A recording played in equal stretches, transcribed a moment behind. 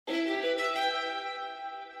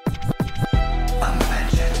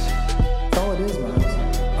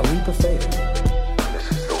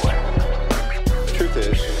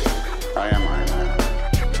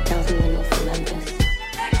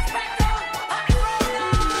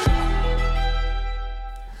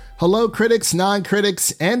Hello, critics,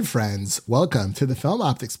 non-critics, and friends. Welcome to the Film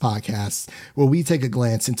Optics Podcast, where we take a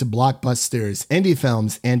glance into blockbusters, indie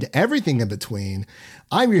films, and everything in between.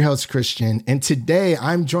 I'm your host, Christian, and today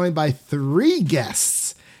I'm joined by three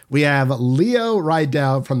guests. We have Leo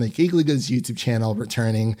Rydell from the Geekly Goods YouTube channel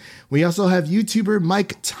returning. We also have YouTuber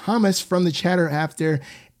Mike Thomas from the Chatter After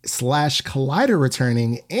 / Collider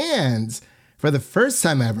returning. And for the first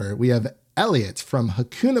time ever, we have Elliot from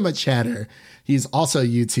Hakuna Chatter. He's also a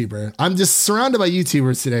YouTuber. I'm just surrounded by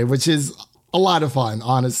YouTubers today, which is a lot of fun,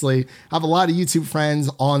 honestly. I have a lot of YouTube friends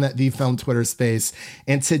on the film Twitter space.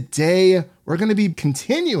 And today we're going to be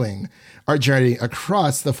continuing our journey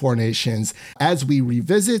across the four nations as we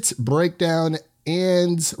revisit, break down,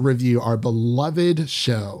 and review our beloved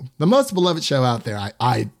show. The most beloved show out there,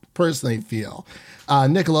 I personally feel.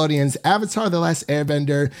 Nickelodeon's Avatar: The Last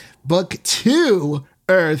Airbender, Book 2,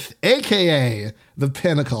 Earth, aka The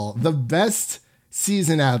Pinnacle, the best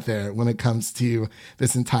season out there when it comes to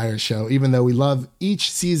this entire show, even though we love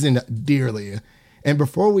each season dearly. And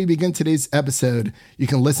before we begin today's episode, you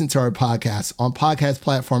can listen to our podcast on podcast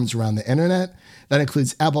platforms around the internet. That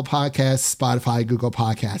includes Apple Podcasts, Spotify, Google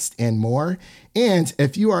Podcasts, and more. And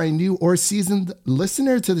if you are a new or seasoned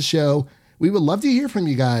listener to the show, we would love to hear from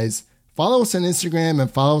you guys. Follow us on Instagram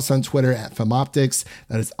and follow us on Twitter at FilmOptics.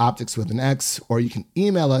 That is optics with an X. Or you can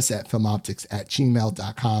email us at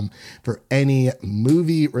filmoptics@gmail.com for any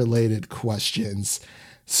movie-related questions.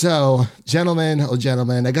 So, gentlemen,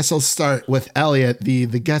 I guess I'll start with Elliot, the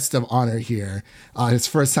guest of honor here. His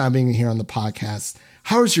first time being here on the podcast.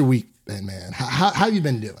 How's your week been, man? How have you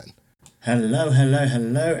been doing? Hello,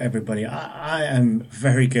 everybody. I am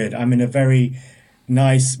very good. I'm in a very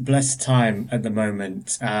nice, blessed time at the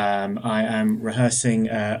moment. I am rehearsing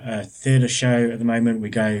a theatre show at the moment. We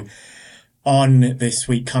go on this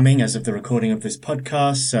week coming as of the recording of this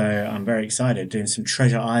podcast. So I'm very excited, doing some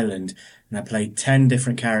Treasure Island. And I played 10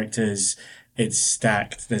 different characters. It's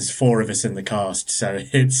stacked. There's 4 of us in the cast. So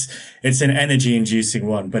it's an energy inducing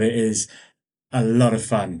one, but it is a lot of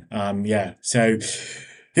fun. So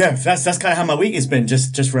that's kind of how my week has been.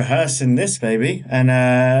 Just rehearsing this, baby. And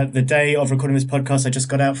the day of recording this podcast, I just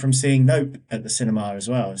got out from seeing Nope at the cinema as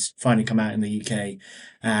well. It's finally come out in the UK,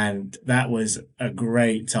 and that was a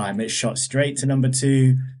great time. It shot straight to number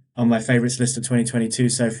 2 on my favorites list of 2022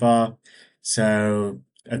 so far. So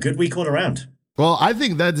a good week all around. Well, I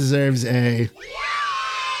think that deserves a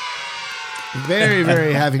very,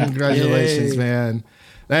 very happy congratulations, man.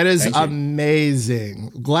 That is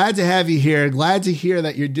amazing. Glad to have you here. Glad to hear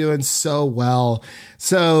that you're doing so well.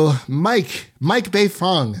 So, Mike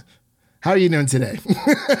Beifong, how are you doing today?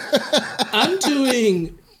 I'm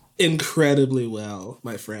doing incredibly well,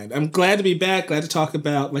 my friend. I'm glad to be back. Glad to talk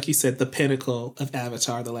about, like you said, the pinnacle of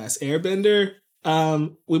Avatar: The Last Airbender.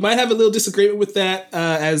 We might have a little disagreement with that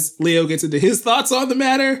as Leo gets into his thoughts on the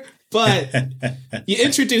matter. But you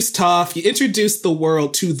introduced Toph. You introduced the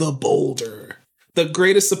world to the Boulder, the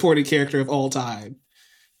greatest supporting character of all time.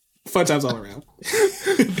 Fun times all around.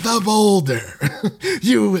 The Boulder.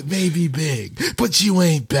 You may be big, but you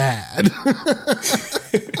ain't bad.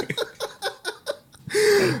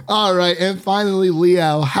 All right. And finally,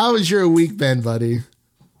 Leo, how has your week been, buddy?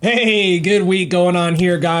 Hey, good week going on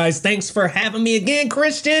here, guys. Thanks for having me again,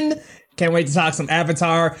 Christian. Can't wait to talk some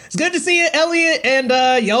Avatar. It's good to see you, Elliot. And,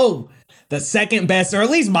 the second best, or at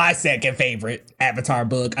least my second favorite Avatar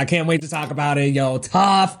book. I can't wait to talk about it.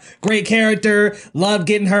 Toph, great character. Love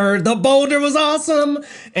getting her. The Boulder was awesome.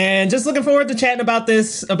 And just looking forward to chatting about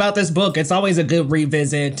this book. It's always a good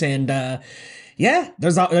revisit. And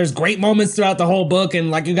there's great moments throughout the whole book. And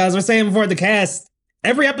like you guys were saying before the cast,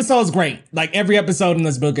 every episode is great. Like every episode in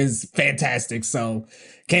this book is fantastic. So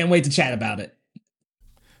can't wait to chat about it.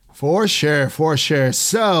 For sure.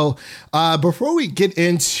 So before we get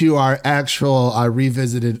into our actual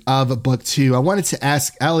revisited of book 2, I wanted to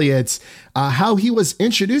ask Elliot how he was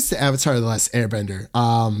introduced to Avatar: The Last Airbender.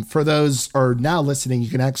 For those who are now listening, you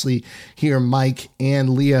can actually hear Mike and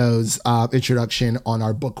Leo's introduction on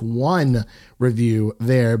our book 1 review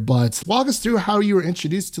there. But walk us through how you were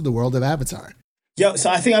introduced to the world of Avatar. Yeah, so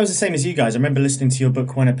I think I was the same as you guys. I remember listening to your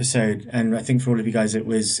book 1 episode, and I think for all of you guys, it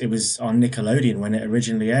was on Nickelodeon when it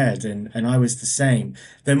originally aired, and I was the same.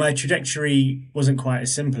 Though my trajectory wasn't quite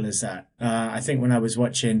as simple as that. I think when I was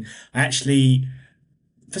watching, I actually,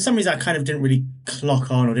 for some reason, I kind of didn't really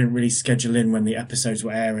clock on or didn't really schedule in when the episodes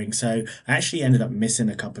were airing. So I actually ended up missing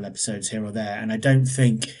a couple episodes here or there, and I don't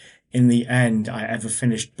think in the end I ever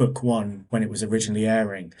finished book 1 when it was originally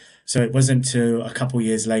airing. So it wasn't till a couple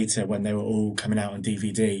years later when they were all coming out on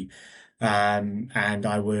DVD And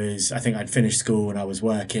I think I'd finished school and I was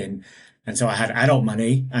working. And so I had adult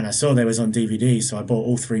money and I saw they was on DVD. So I bought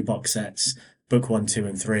all 3 box sets, book 1, 2,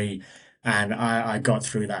 and 3. And I got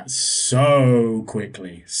through that so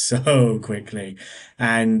quickly.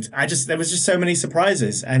 And there was just so many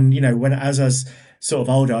surprises. And, as I was sort of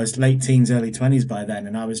older, I was late teens, early 20s by then.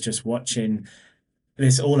 And I was just watching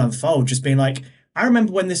this all unfold, just being like, I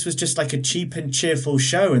remember when this was just like a cheap and cheerful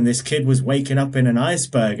show and this kid was waking up in an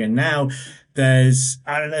iceberg, and now there's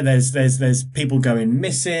people going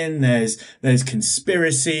missing, there's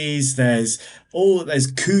conspiracies, there's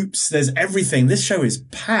coups, there's everything. This show is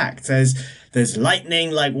packed. There's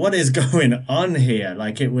lightning. Like, what is going on here?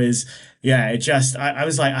 Like, it was, I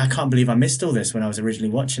was like, I can't believe I missed all this when I was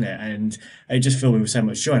originally watching it. And it just filled me with so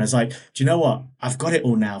much joy. And I was like, do you know what? I've got it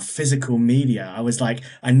all now. Physical media. I was like,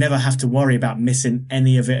 I never have to worry about missing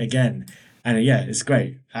any of it again. And it's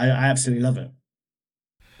great. I absolutely love it.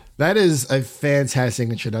 That is a fantastic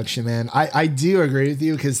introduction, man. I do agree with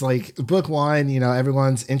you because, like, book 1,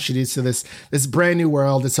 everyone's introduced to this brand new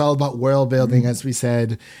world. It's all about world building, as we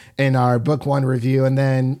said in our book 1 review. And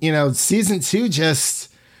then, season 2 just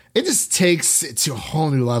takes it to a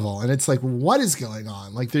whole new level. And it's like, what is going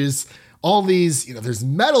on? Like, there's all these, there's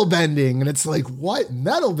metal bending, and it's like, what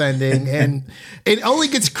metal bending? And it only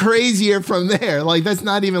gets crazier from there. Like, that's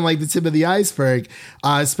not even like the tip of the iceberg,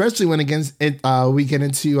 especially when we get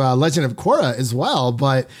into Legend of Korra as well.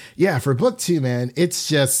 But yeah, for book 2, man, it's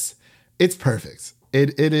perfect.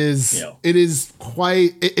 It's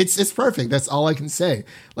perfect. That's all I can say.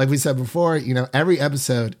 Like we said before, every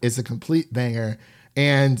episode is a complete banger,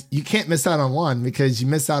 and you can't miss out on one because you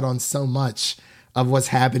miss out on so much of what's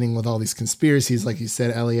happening with all these conspiracies, like you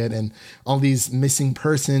said, Elliot, and all these missing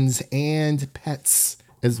persons and pets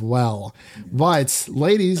as well. But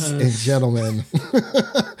ladies and gentlemen,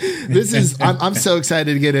 I'm so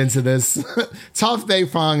excited to get into this. Toph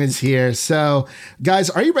Beifong is here. So guys,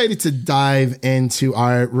 are you ready to dive into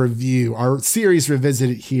our review, our series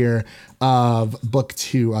revisited here of book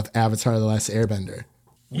 2 of Avatar: The Last Airbender?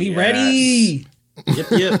 We ready? Yep.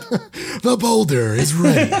 The boulder is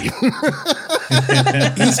ready.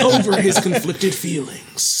 He's over his conflicted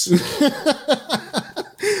feelings.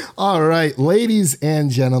 All right, ladies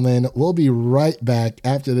and gentlemen, we'll be right back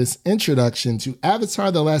after this introduction to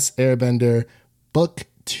Avatar: The Last Airbender, Book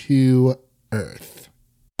 2, Earth.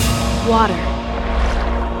 Water.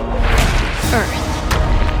 Earth.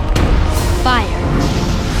 Fire.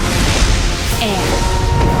 Air.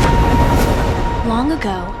 Long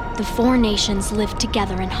ago, the 4 nations lived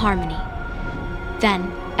together in harmony.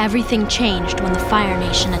 Then, everything changed when the Fire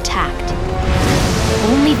Nation attacked.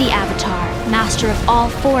 Only the Avatar, master of all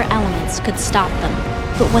 4 elements, could stop them.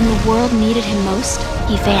 But when the world needed him most,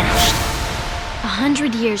 he vanished.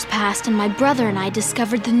 100 years passed and my brother and I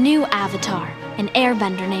discovered the new Avatar, an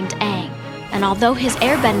airbender named Aang. And although his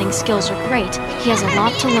airbending skills are great, he has a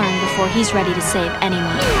lot to learn before he's ready to save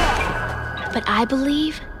anyone. But I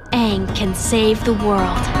believe Aang can save the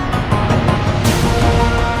world.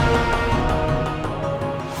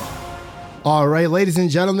 All right, ladies and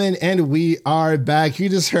gentlemen, and we are back. You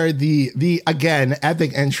just heard the again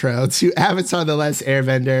epic intro to Avatar: The Last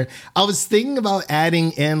Airbender. I was thinking about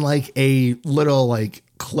adding in like a little like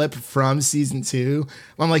clip from season 2.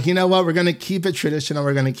 I'm like, you know what? We're going to keep it traditional.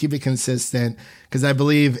 We're going to keep it consistent because I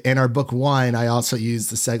believe in our book 1, I also used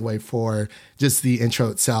the segue for just the intro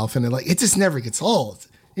itself. And it just never gets old.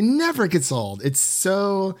 It never gets old. It's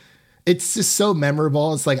just so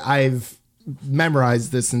memorable. It's like I've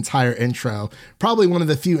memorized this entire intro. Probably one of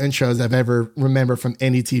the few intros I've ever remembered from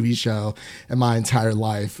any TV show in my entire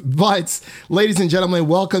life. But ladies and gentlemen,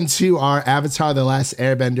 welcome to our Avatar: The Last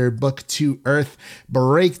Airbender Book 2 Earth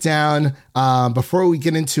breakdown. Before we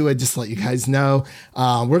get into it, just to let you guys know,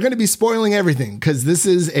 we're going to be spoiling everything because this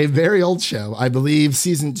is a very old show. I believe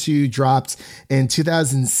season 2 dropped in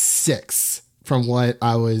 2006. From what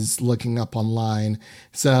I was looking up online.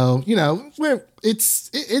 So,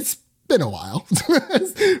 it's been a while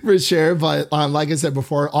for sure. But like I said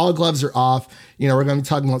before, all gloves are off. We're going to be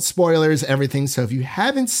talking about spoilers, everything. So if you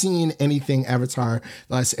haven't seen anything Avatar: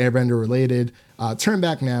 The Last Airbender related, turn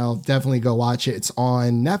back now. Definitely go watch it. It's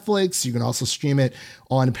on Netflix. You can also stream it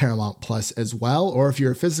on Paramount Plus as well. Or if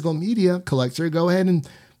you're a physical media collector, go ahead and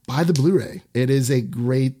buy the Blu-ray. It is a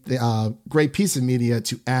great piece of media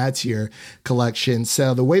to add to your collection.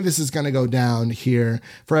 So the way this is going to go down here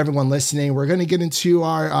for everyone listening, we're going to get into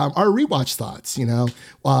our rewatch thoughts,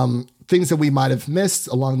 things that we might have missed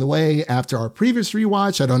along the way after our previous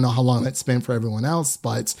rewatch. I don't know how long that's been for everyone else,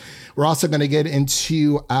 but we're also going to get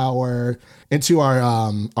into our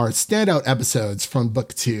standout episodes from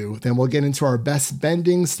book 2. Then we'll get into our best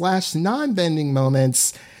bending / non-bending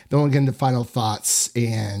moments. Then we'll get into final thoughts,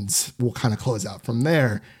 and we'll kind of close out from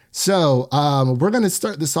there. So we're going to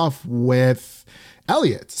start this off with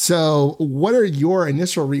Elliot. So what are your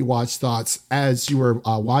initial rewatch thoughts as you were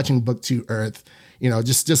watching book 2 Earth?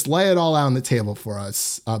 Just lay it all out on the table for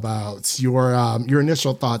us about your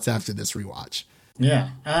initial thoughts after this rewatch. Yeah.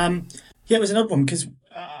 It was an odd one because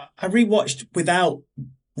I rewatched without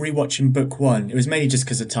rewatching book 1. It was mainly just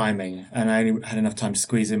because of timing, and I only had enough time to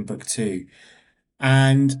squeeze in book 2.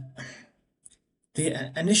 And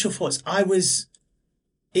the initial thoughts,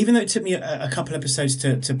 even though it took me a couple episodes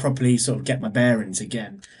to properly sort of get my bearings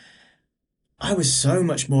again, I was so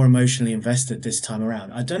much more emotionally invested this time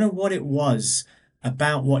around. I don't know what it was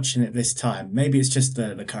about watching it this time. Maybe it's just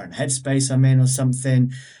the current headspace I'm in or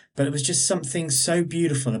something, but it was just something so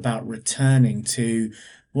beautiful about returning to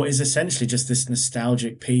what is essentially just this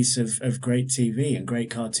nostalgic piece of great TV and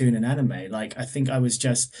great cartoon and anime. Like, I think I was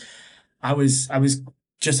just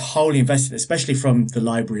wholly invested, especially from the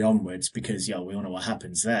library onwards, because we all know what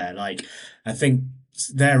happens there. Like, I think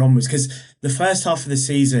there onwards, because the first half of the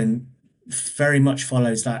season very much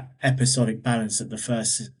follows that episodic balance that the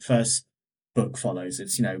first book follows.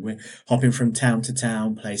 It's, we're hopping from town to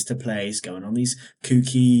town, place to place, going on these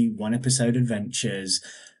kooky 1-episode adventures.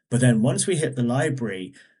 But then once we hit the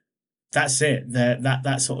library, that's it.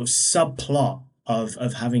 That sort of subplot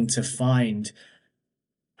of having to find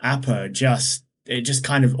Appa it just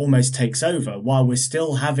kind of almost takes over, while we're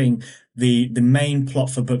still having the main plot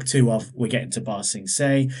for book 2 of we're getting to Ba Sing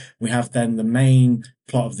Se. We have then the main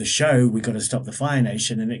plot of the show, we got to stop the Fire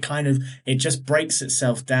Nation, and it just breaks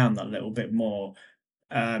itself down that little bit more,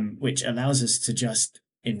 which allows us to just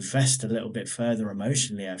invest a little bit further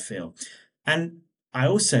emotionally, I feel. And I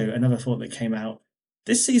also, another thought that came out,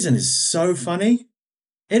 this season is so funny.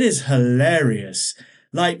 It is hilarious.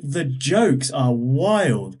 Like, the jokes are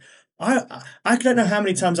wild. I don't know how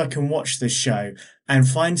many times I can watch this show and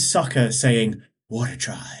find Sokka saying, "Water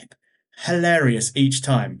Tribe." Hilarious each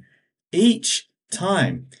time. Each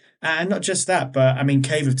time. And not just that, but I mean,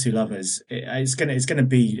 Cave of Two Lovers, it's gonna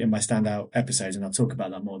be in my standout episodes, and I'll talk about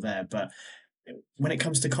that more there. But when it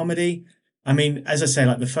comes to comedy, I mean, as I say,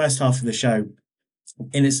 like, the first half of the show,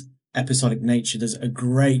 in its episodic nature, does a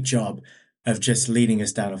great job of just leading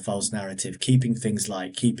us down a false narrative, keeping things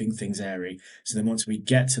light, keeping things airy. So then once we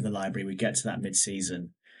get to the library, we get to that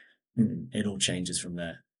mid-season, it all changes from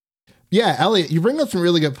there. Yeah, Elliot, you bring up some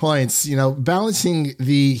really good points. Balancing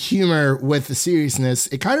the humor with the seriousness,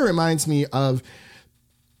 it kind of reminds me of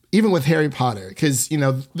even with Harry Potter, because,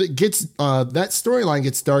 it gets that storyline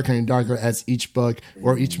gets darker and darker as each book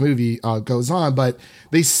or each movie goes on, but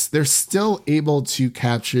they're still able to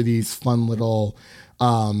capture these fun little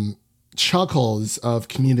chuckles of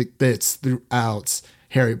comedic bits throughout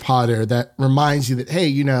Harry Potter that reminds you that,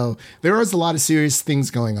 hey, there is a lot of serious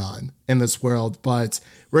things going on in this world, but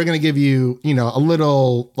we're going to give you, a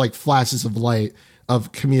little like flashes of light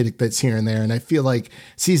of comedic bits here and there. And I feel like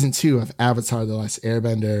season 2 of Avatar: The Last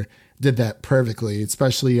Airbender did that perfectly,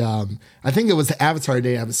 especially, I think it was the Avatar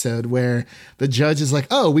Day episode where the judge is like,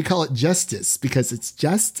 "Oh, we call it justice because it's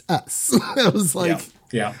just us." I was like,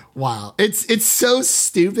 yeah. Wow. It's so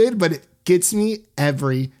stupid, but it gets me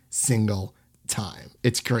every single time.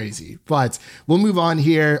 It's crazy. But we'll move on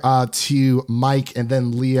here to Mike and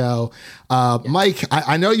then Leo. Mike,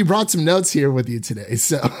 I know you brought some notes here with you today.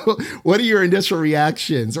 So what are your initial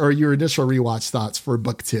reactions or your initial rewatch thoughts for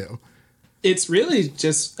book 2? It's really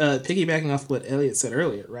just piggybacking off what Elliot said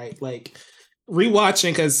earlier, right? Like,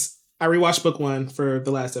 rewatching, because I rewatched book 1 for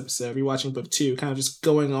the last episode, rewatching book 2, kind of just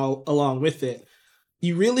going all along with it.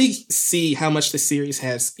 You really see how much the series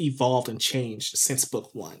has evolved and changed since book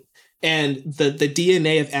 1. And the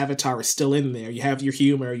DNA of Avatar is still in there. You have your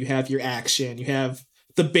humor, you have your action, you have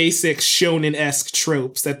the basic shonen-esque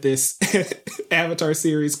tropes that this Avatar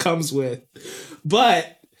series comes with.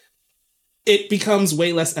 But it becomes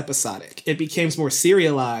way less episodic. It becomes more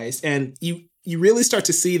serialized, and you really start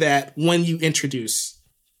to see that when you introduce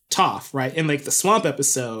Toph, right? In like the swamp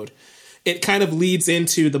episode, it kind of leads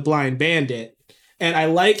into the Blind Bandit. And I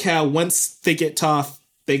like how once they get Toph,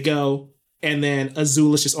 they go, and then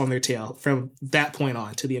Azula is just on their tail from that point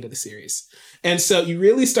on to the end of the series. And so you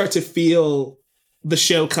really start to feel the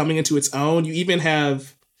show coming into its own. You even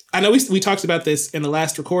have, I know we talked about this in the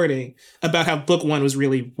last recording, about how book 1 was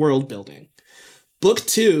really world building. Book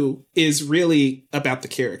 2 is really about the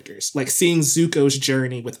characters, like seeing Zuko's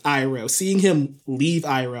journey with Iroh, seeing him leave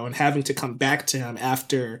Iroh and having to come back to him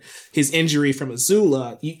after his injury from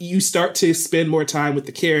Azula. You start to spend more time with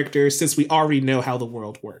the characters since we already know how the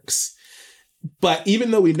world works. But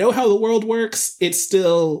even though we know how the world works, it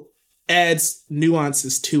still adds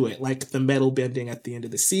nuances to it, like the metal bending at the end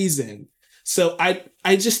of the season. So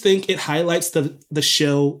I just think it highlights the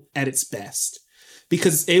show at its best,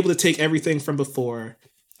 because it's able to take everything from before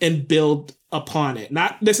and build upon it.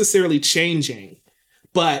 Not necessarily changing,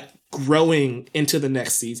 but growing into the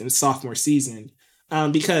next season, sophomore season.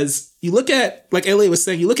 Because you look at, like Elliot was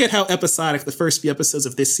saying, you look at how episodic the first few episodes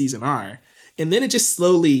of this season are, and then it just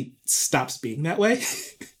slowly stops being that way.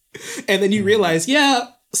 And then you realize, yeah,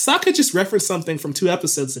 Sokka just referenced something from 2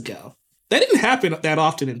 episodes ago. That didn't happen that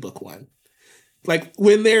often in book 1. Like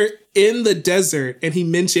when they're in the desert and he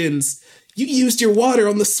mentions, you used your water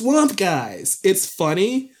on the swamp guys. It's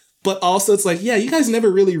funny, but also it's like, yeah, you guys never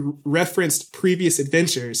really referenced previous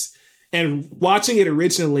adventures. And watching it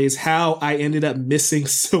originally is how I ended up missing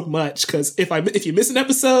so much. Because if you miss an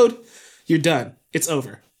episode, you're done. It's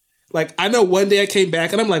over. Like, I know one day I came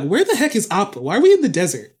back and I'm like, where the heck is Appa? Why are we in the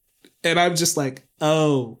desert? And I'm just like,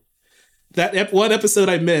 oh, that one episode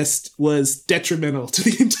I missed was detrimental to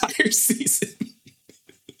the entire season.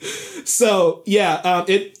 So yeah,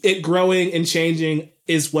 it growing and changing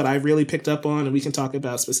is what I really picked up on, and we can talk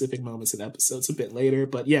about specific moments in episodes a bit later.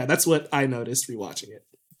 But yeah, that's what I noticed rewatching it.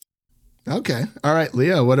 Okay. All right,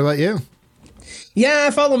 Leo, what about you? Yeah,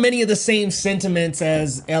 I follow many of the same sentiments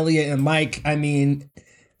as Elliot and Mike. I mean,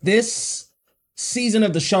 this season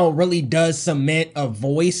of the show really does cement a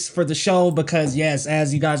voice for the show because, yes,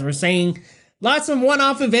 as you guys were saying, lots of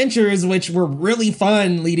one-off adventures, which were really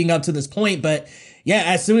fun leading up to this point. But yeah,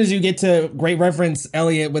 as soon as you get to great reference,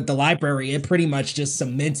 Elliot, with the library, it pretty much just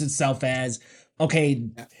cements itself as, okay,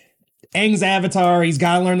 Aang's avatar, he's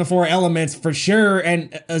got to learn the 4 elements for sure,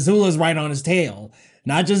 and Azula's right on his tail.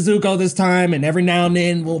 Not just Zuko this time, and every now and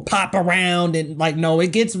then we'll pop around, and like, no,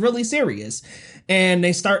 it gets really serious. And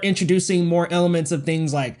they start introducing more elements of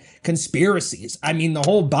things like conspiracies. I mean, the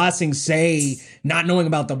whole Ba Sing Se not knowing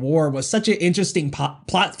about the war was such an interesting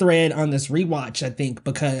plot thread on this rewatch, I think,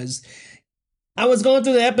 because I was going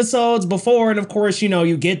through the episodes before, and of course, you know,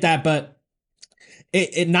 you get that, but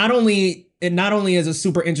it not only is a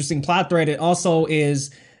super interesting plot thread, it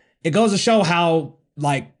goes to show how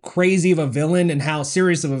like crazy of a villain and how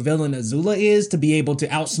serious of a villain Azula is to be able to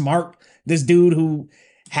outsmart this dude who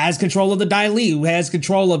has control of the Dai Li, who has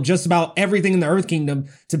control of just about everything in the Earth Kingdom.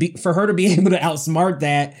 For her to be able to outsmart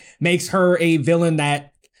that makes her a villain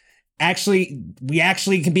that we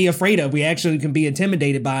actually can be afraid of. We actually can be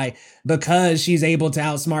intimidated by, because she's able to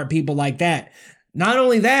outsmart people like that. Not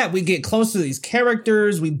only that, we get close to these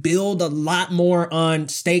characters. We build a lot more on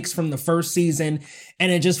stakes from the first season,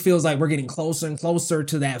 and it just feels like we're getting closer and closer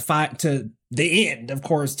to that fight, to the end, of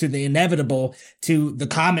course, to the inevitable, to the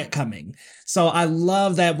comet coming. So I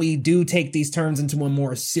love that we do take these turns into a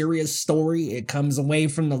more serious story. It comes away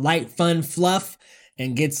from the light, fun fluff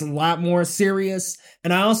and gets a lot more serious.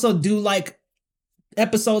 And I also do like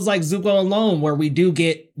episodes like Zuko Alone, where we do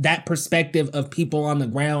get that perspective of people on the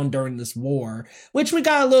ground during this war, which we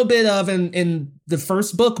got a little bit of in the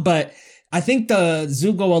first book. But I think the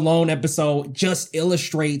Zuko Alone episode just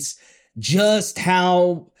illustrates just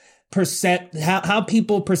how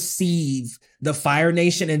people perceive the Fire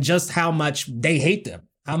Nation and just how much they hate them,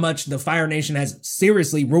 how much the Fire Nation has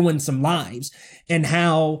seriously ruined some lives, and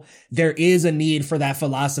how there is a need for that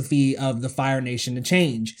philosophy of the Fire Nation to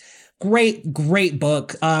change. Great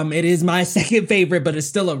book. It is my second favorite, but it's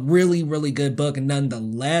still a really, really good book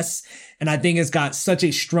nonetheless. And I think it's got such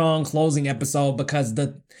a strong closing episode because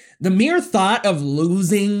the mere thought of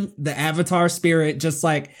losing the Avatar spirit, just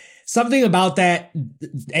like something about that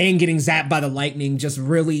and getting zapped by the lightning just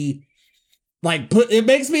really it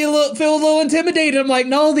makes me feel a little intimidated. I'm like,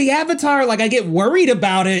 no, the Avatar, like I get worried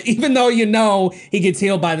about it, even though, you know, he gets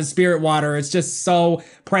healed by the spirit water. It's just so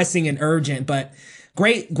pressing and urgent, but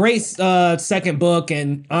great second book.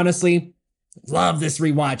 And honestly, love this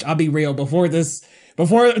rewatch. I'll be real. Before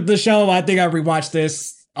the show, I think I rewatched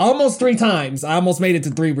this almost 3 times. I almost made it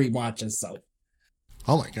to 3 rewatches. So.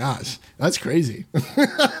 Oh my gosh, that's crazy.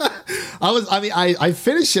 I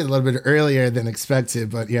finished it a little bit earlier than expected,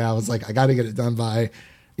 but yeah, I was like, I got to get it done by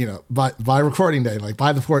recording day, like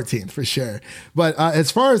by the 14th for sure. But as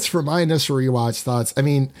far as for my initial rewatch thoughts, I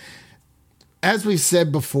mean, as we've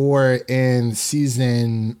said before in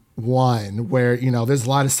season 1, where, you know, there's a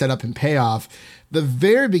lot of setup and payoff, the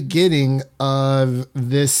very beginning of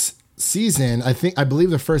this season, I believe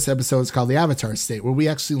the first episode is called The Avatar State, where we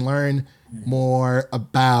actually learn more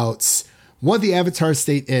about what the Avatar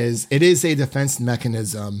State is. It is a defense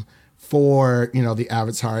mechanism for, the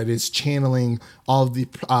Avatar. It is channeling all of the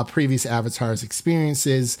previous Avatars'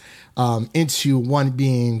 experiences into one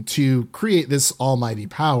being to create this almighty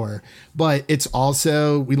power. But it's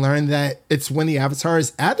also, we learn that it's when the Avatar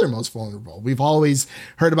is at their most vulnerable. We've always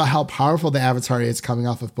heard about how powerful the Avatar is coming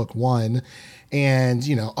off of book 1. And,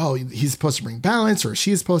 he's supposed to bring balance, or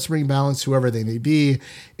she's supposed to bring balance, whoever they may be.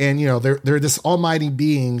 And, they're this almighty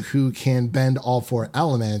being who can bend all 4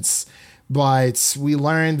 elements. But we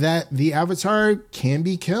learned that the Avatar can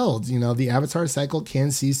be killed. The Avatar cycle can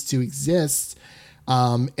cease to exist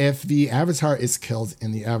if the Avatar is killed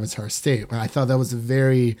in the Avatar state. And I thought that was a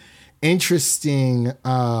very interesting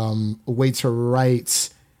way to write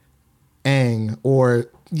Aang,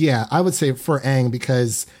 I would say for Aang,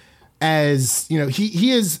 because as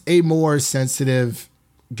he is a more sensitive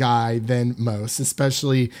guy than most,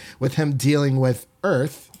 especially with him dealing with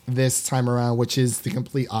Earth this time around, which is the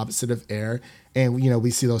complete opposite of air. And,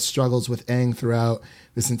 we see those struggles with Aang throughout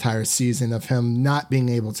this entire season of him not being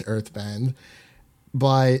able to earthbend.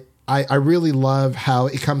 But I really love how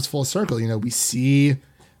it comes full circle. We see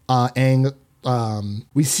Aang,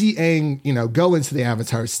 go into the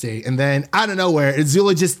Avatar state, and then out of nowhere,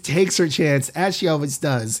 Azula just takes her chance, as she always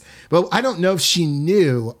does. But I don't know if she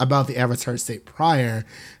knew about the Avatar state prior.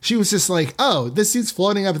 She was just like, oh, this dude's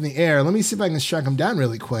floating up in the air. Let me see if I can strike him down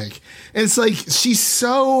really quick. And it's like, she's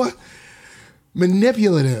so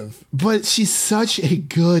manipulative, but she's such a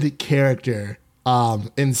good character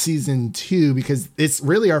in season 2, because it's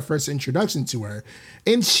really our first introduction to her.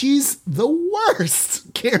 And she's the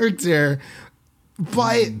worst character.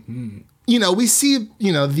 But, we see,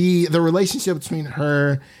 the relationship between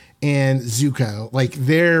her and Zuko, like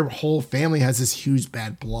their whole family has this huge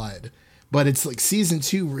bad blood. But it's like season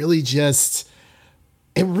 2 really just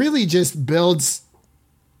builds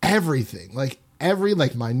everything, like every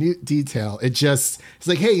minute detail. It's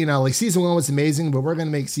like, hey, season 1 was amazing, but we're going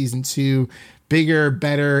to make season 2 bigger,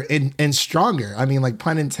 better, and stronger. I mean,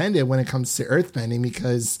 pun intended when it comes to earthbending,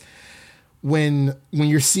 because when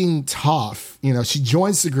you're seeing Toph, she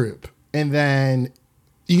joins the group, and then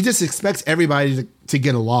you just expect everybody to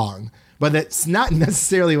get along, but that's not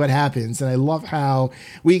necessarily what happens. And I love how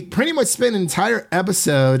we pretty much spend an entire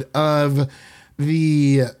episode of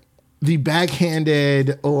the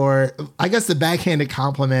backhanded, or I guess the backhanded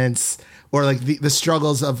compliments, or the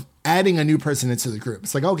struggles of adding a new person into the group.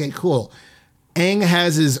 It's like, okay, cool. Aang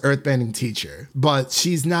has his earthbending teacher, but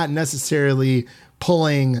she's not necessarily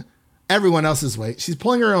pulling everyone else's weight. She's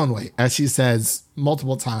pulling her own weight, as she says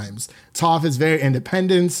multiple times. Toph is very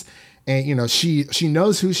independent, and she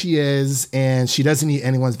knows who she is, and she doesn't need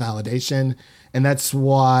anyone's validation, and that's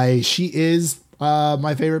why she is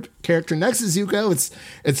my favorite character next to Zuko.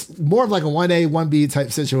 It's more of like a 1A, 1B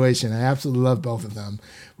type situation. I absolutely love both of them.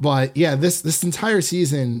 But yeah, this entire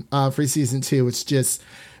season, for season 2,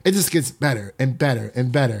 it just gets better and better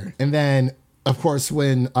and better. And then, of course,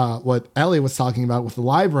 when what Ellie was talking about with the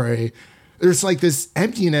library, there's like this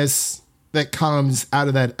emptiness that comes out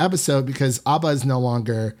of that episode, because Appa is no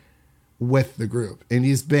longer with the group. And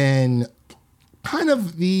he's been kind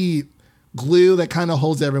of the glue that kind of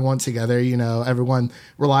holds everyone together. Everyone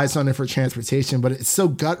relies on it for transportation, but it's so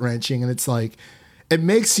gut wrenching. And it's like, it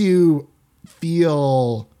makes you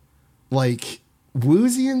feel like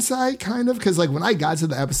woozy inside, kind of. Cause when I got to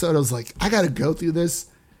the episode, I was like, I got to go through this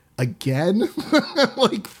again.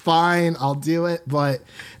 Fine, I'll do it. But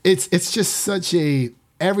it's just such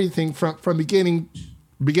everything from beginning,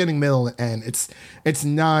 middle, and end. It's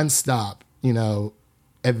nonstop,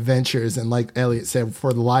 adventures. And like Elliot said,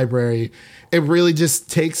 for the library, it really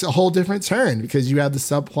just takes a whole different turn, because you have the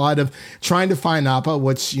subplot of trying to find Appa,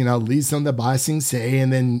 which, leads them to Ba Sing Se,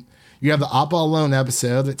 and then you have the Appa Alone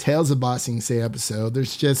episode, the Tales of Ba Sing Se episode.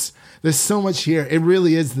 There's so much here. It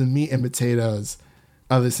really is the meat and potatoes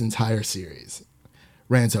of this entire series.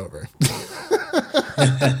 Rant over.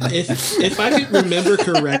 if I can remember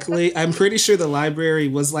correctly, I'm pretty sure the library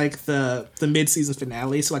was like the mid-season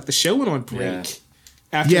finale. So the show went on break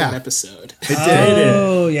after that episode. It did.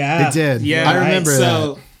 Oh, yeah. It did. Yeah. I remember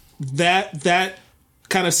so that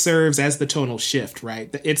kind of serves as the tonal shift,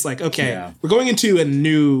 right? It's like, okay, we're going into a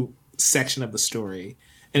new section of the story,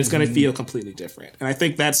 and it's going to feel completely different. And I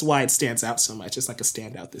think that's why it stands out so much. It's like a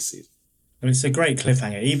standout this season. Well, it's a great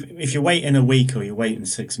cliffhanger. Even if you wait in a week or you wait in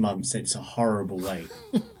 6 months, it's a horrible wait.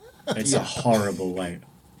 It's a horrible wait.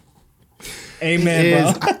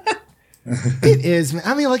 Amen, bro. It is, man.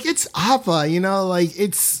 I mean, it's Appa,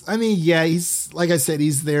 he's, like I said,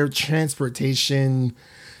 he's their transportation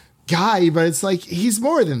guy, but it's like he's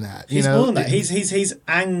more than that. He's more than that. He's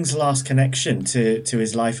Aang's last connection to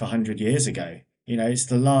his life 100 years ago. It's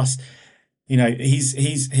the last.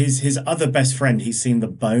 He's his other best friend. He's seen the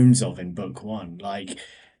bones of in book one. Like,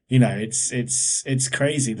 it's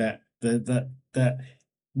crazy that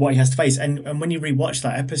what he has to face. And when you rewatch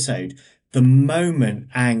that episode, the moment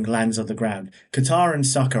Aang lands on the ground, Katara and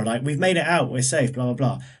Sokka are like, "We've made it out. We're safe." Blah blah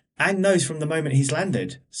blah. Aang knows from the moment he's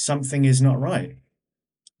landed something is not right.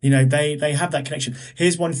 They have that connection.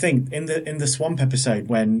 Here's one thing in the swamp episode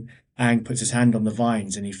when Aang puts his hand on the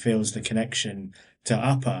vines and he feels the connection to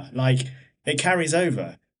Appa. Like, it carries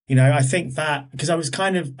over. I think that because I was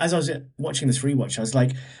as I was watching this rewatch, I was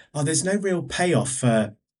like, oh, there's no real payoff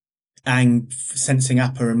for Aang sensing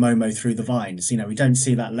Appa and Momo through the vines. We don't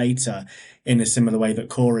see that later in a similar way that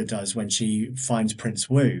Korra does when she finds Prince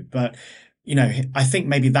Wu. But, I think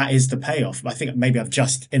maybe that is the payoff. I think maybe I've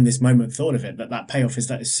just in this moment thought of it, that payoff is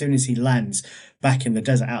that as soon as he lands back in the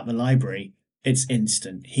desert out the library, it's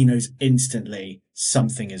instant. He knows instantly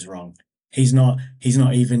something is wrong. He's not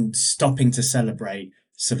even stopping to celebrate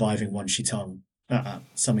surviving Wan Shi Tong.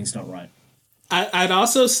 Something's not right. I'd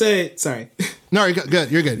also say, sorry. No, you're good.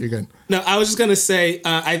 You're good. No, I was just going to say,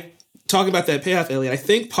 talking about that payoff, Elliot, I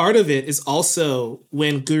think part of it is also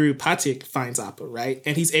when Guru Patik finds Appa, right?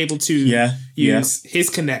 And he's able to use his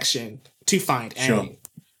connection to find Aang. Sure.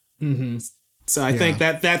 Mm-hmm. So I think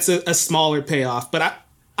that's a smaller payoff. But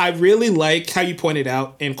I really like how you pointed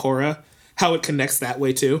out in Korra, how it connects that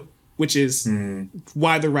way too, which is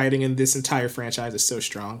why the writing in this entire franchise is so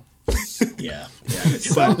strong. Yeah.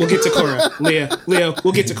 But we'll get to Korra. Leo,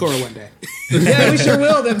 we'll get to Korra one day. Yeah, we sure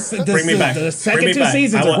will. Bring me back. The second two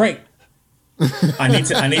seasons are great. I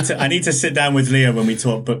need to sit down with Leo when we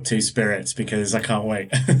talk book 2 spirits because I can't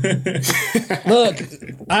wait. Look,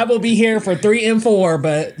 I will be here for 3 and 4,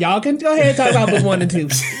 but y'all can go ahead and talk about book 1 and 2.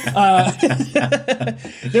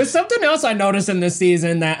 There's something else I noticed in this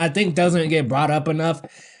season that I think doesn't get brought up enough.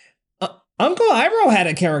 Uncle Iroh had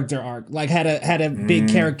a character arc, like had a big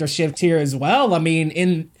character shift here as well. I mean,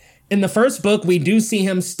 in the first book, we do see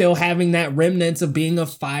him still having that remnants of being a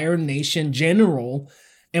Fire Nation general,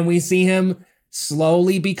 and we see him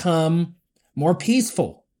slowly become more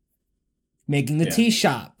peaceful, making the tea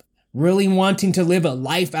shop, really wanting to live a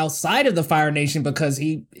life outside of the Fire Nation because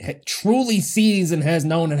he truly sees and has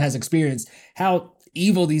known and has experienced how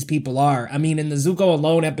evil these people are. I mean, in the Zuko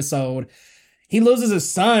Alone episode, he loses his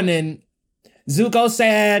son and Zuko's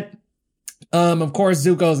sad. Of course,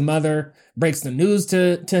 Zuko's mother breaks the news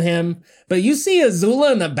to him. But you see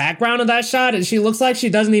Azula in the background of that shot, and she looks like she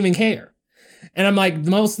doesn't even care. And I'm like,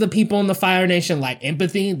 most of the people in the Fire Nation lack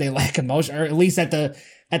empathy. They lack emotion, or at least at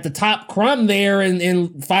the top crumb there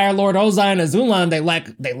in Fire Lord Ozai and Azulan, they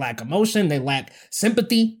lack emotion. They lack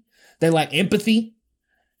sympathy. They lack empathy.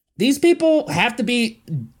 These people have to be...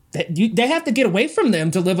 They have to get away from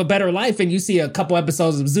them to live a better life. And you see a couple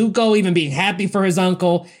episodes of Zuko even being happy for his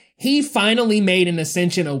uncle. He finally made an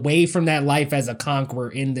ascension away from that life as a conqueror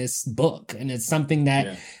in this book. And it's something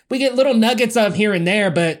that we get little nuggets of here and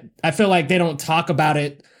there, but I feel like they don't talk about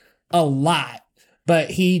it a lot.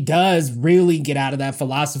 But he does really get out of that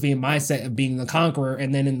philosophy and mindset of being the conqueror.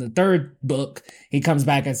 And then in the third book, he comes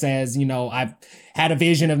back and says, I've had a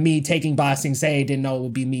vision of me taking Ba Sing Se, didn't know it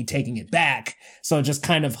would be me taking it back. So it just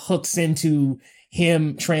kind of hooks into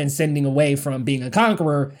him transcending away from being a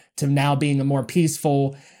conqueror to now being a more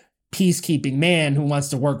peaceful, peacekeeping man who wants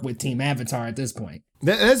to work with Team Avatar at this point.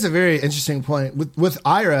 That's a very interesting point with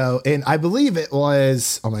Iroh. And I believe it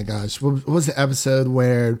was, oh my gosh, what was the episode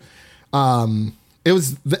where... it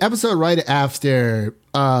was the episode right after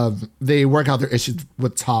they work out their issues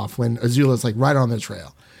with Toph when Azula's like right on the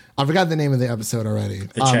trail. I forgot the name of the episode already.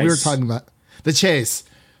 We were talking about The Chase.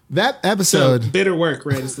 That episode... So, Bitter Work,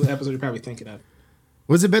 right, is the episode you're probably thinking of.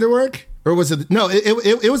 Was it Bitter Work? Or was it... No,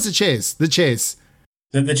 it was The Chase. The Chase.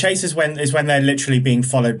 The chase is when they're literally being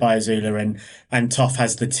followed by Azula and Toph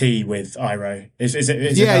has the tea with Iroh. Is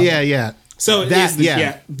it Yeah. So that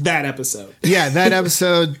episode. Yeah, that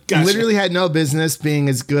episode Gotcha. literally had no business being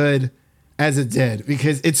as good as it did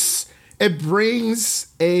because it brings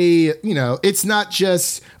it's not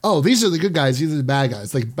just, oh, these are the good guys, these are the bad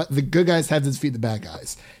guys. Like, but the good guys have to defeat the bad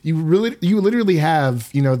guys. You literally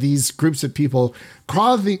have, these groups of people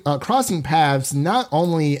crossing paths, not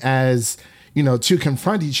only as, to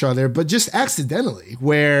confront each other, but just accidentally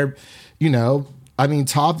where,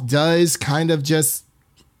 Toph does kind of just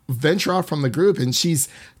venture off from the group and she's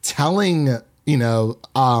telling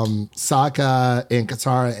Sokka and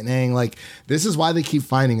Katara and Aang, like, this is why they keep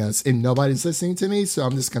finding us and nobody's listening to me, so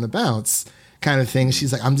I'm just gonna bounce kind of thing.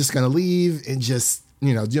 She's like, I'm just gonna leave and just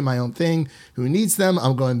do my own thing. Who needs them?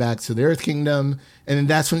 I'm going back to the Earth Kingdom. And then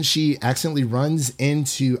that's when she accidentally runs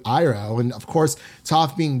into Iroh. And of course,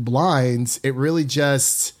 Toph being blind, it really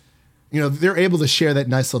just, they're able to share that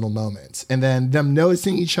nice little moment. And then them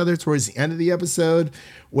noticing each other towards the end of the episode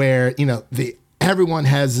where, everyone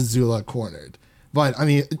has Azula cornered. But I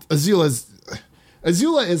mean,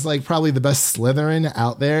 Azula is like probably the best Slytherin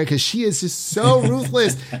out there because she is just so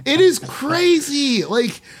ruthless. It is crazy.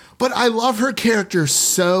 But I love her character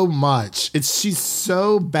so much. She's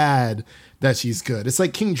so bad that she's good. It's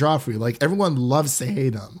like King Joffrey. Like everyone loves to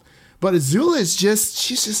hate him. But Azula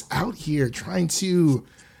she's just out here trying to,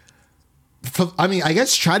 I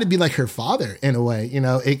guess try to be like her father in a way.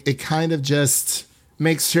 It kind of just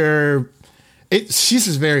makes her, she's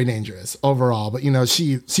just very dangerous overall. But,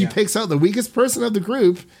 she picks out the weakest person of the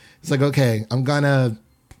group. It's like, okay, I'm going to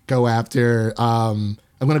go after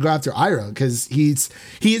Iroh because he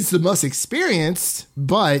is the most experienced,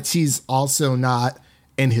 but he's also not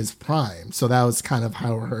in his prime. So that was kind of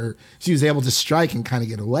how she was able to strike and kind of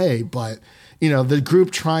get away. But, the group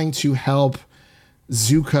trying to help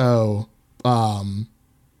Zuko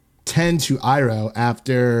tend to Iroh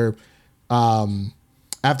after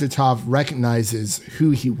Toph recognizes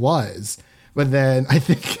who he was. But then I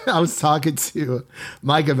think I was talking to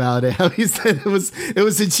Mike about it, how he said it was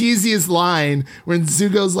the cheesiest line when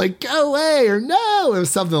Zuko's like, go away, or no, it was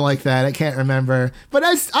something like that. I can't remember. But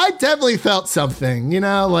I definitely felt something,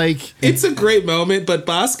 It's a great moment, but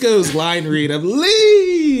Bosco's line read of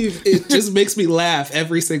leave, it just makes me laugh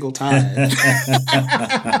every single time.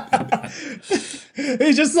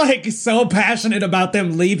 He's just so passionate about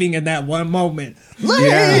them leaving in that one moment.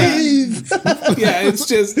 Leave! Yeah, it's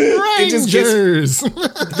just Rangers.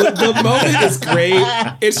 The moment is great.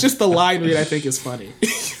 It's just the line read I think is funny.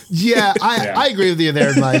 Yeah, I agree with you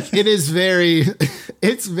there, Mike. It is very,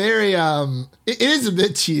 it is a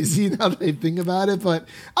bit cheesy now that I think about it, but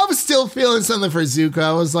I was still feeling something for Zuko.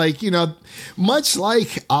 I was like, much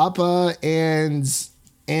like Appa and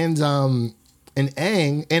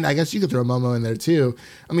Aang, and I guess you could throw Momo in there too.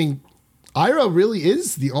 I mean, Iroh really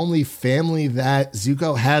is the only family that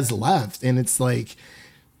Zuko has left. And it's like,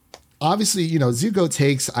 obviously, Zuko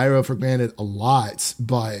takes Iroh for granted a lot,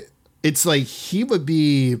 but it's like he would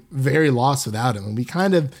be very lost without him. And we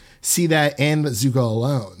kind of see that in Zuko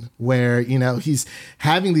alone, where, he's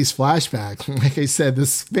having these flashbacks. Like I said,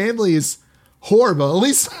 this family is horrible.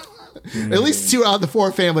 At least 2 out of the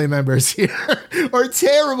 4 family members here are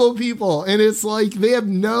terrible people. And it's like they have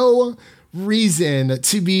no reason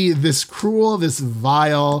to be this cruel, this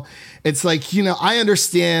vile. It's like, I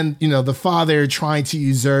understand, the father trying to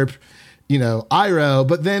usurp, Iroh,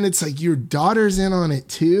 but then it's like your daughter's in on it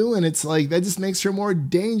too. And it's like, that just makes her more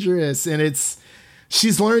dangerous. And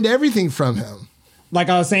she's learned everything from him. Like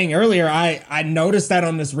I was saying earlier, I noticed that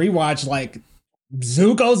on this rewatch,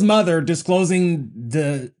 Zuko's mother disclosing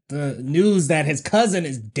the news that his cousin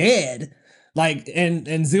is dead. And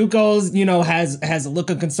Zuko's, has a look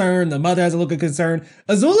of concern. The mother has a look of concern.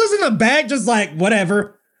 Azula's in the back, just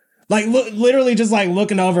whatever. Literally just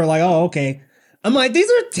looking over, oh, okay. I'm like, these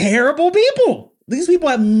are terrible people. These people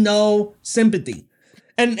have no sympathy.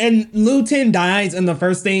 And Lu Ten dies, and the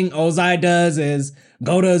first thing Ozai does is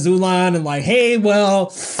go to Azula and hey, well,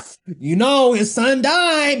 his son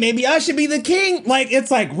died. Maybe I should be the king.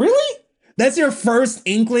 It's really? That's your first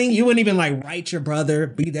inkling? You wouldn't even write your brother,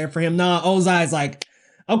 be there for him. Nah, Ozai's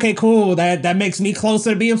okay, cool. That makes me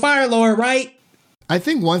closer to being Fire Lord, right? I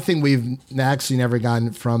think one thing we've actually never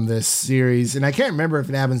gotten from this series, and I can't remember if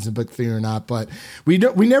it happens in book 3 or not, but we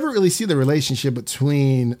never really see the relationship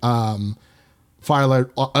between Fire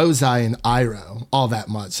Lord Ozai and Iroh all that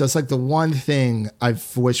much. So it's the one thing I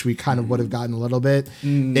wish we kind of would have gotten a little bit. I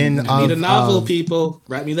need a novel, people.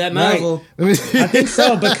 Write me that novel. Right. I think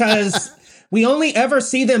so, because we only ever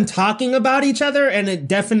see them talking about each other, and it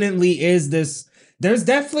definitely is this. There's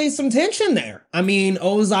definitely some tension there. I mean,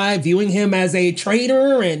 Ozai viewing him as a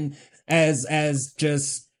traitor and as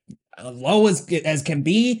just low as can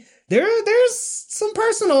be. There's some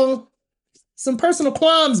personal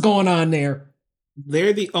qualms going on there.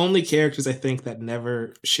 They're the only characters I think that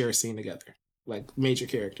never share a scene together, major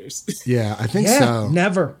characters. Yeah, I think so.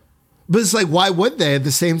 Never. But it's why would they at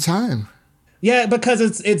the same time? Yeah, because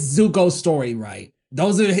it's Zuko's story, right?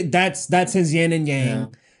 That's his yin and yang. Yeah.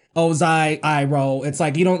 Ozai, Iroh. It's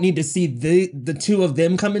you don't need to see the two of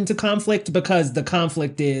them come into conflict because the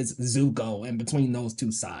conflict is Zuko and between those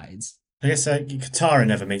two sides. I guess Katara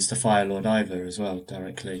never meets the Fire Lord either as well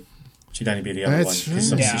directly. She'd only be the other one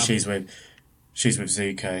because obviously she's with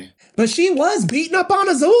Zuko. But she was beating up on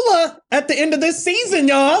Azula at the end of this season,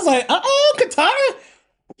 y'all. I was like, Katara,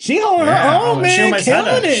 She holding her own, man,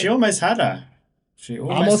 killing it. She almost had her. She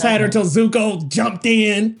almost had her till Zuko jumped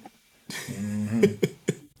in.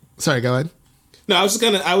 Sorry, go ahead. No, I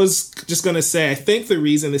was just gonna say, I think the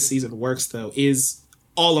reason this season works though is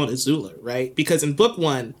all on Azula, right? Because in book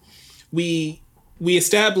 1, we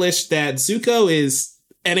established that Zuko is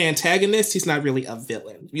an antagonist. He's not really a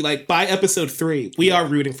villain. By episode 3, we are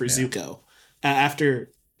rooting for Zuko after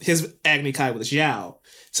his Agni Kai with Zhao.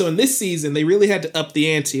 So in this season, they really had to up the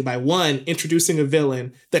ante by 1, introducing a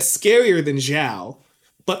villain that's scarier than Zhao,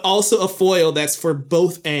 but also a foil that's for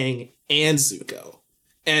both Aang and Zuko.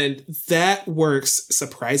 And that works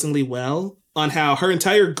surprisingly well on how her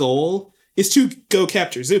entire goal is to go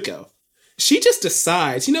capture Zuko. She just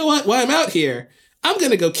decides, you know what, while I'm out here, I'm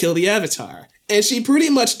going to go kill the Avatar. And she pretty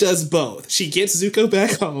much does both. She gets Zuko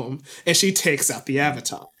back home, and she takes out the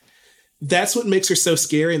Avatar. That's what makes her so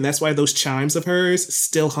scary, and that's why those chimes of hers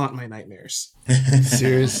still haunt my nightmares.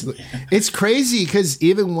 Seriously. It's crazy, because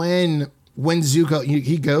even when Zuko,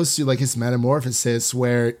 he goes through his metamorphosis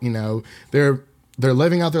where, they're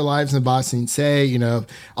living out their lives in Ba Sing Se.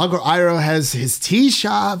 Uncle Iroh has his tea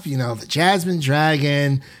shop, the Jasmine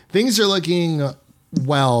Dragon. Things are looking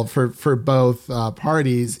well for both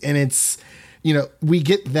parties. And it's, we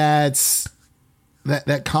get that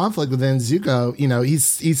conflict within Zuko.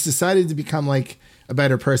 He's decided to become a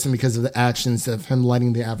better person because of the actions of him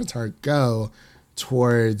letting the Avatar go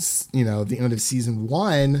towards, the end of season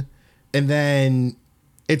 1. And then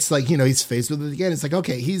it's he's faced with it again. It's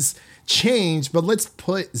okay, he's changed, but let's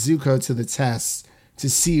put Zuko to the test to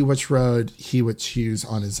see which road he would choose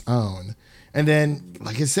on his own. And then,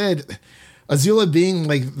 like I said, Azula being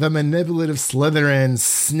the manipulative Slytherin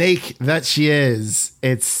snake that she is,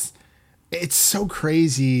 it's so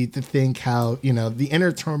crazy to think how, the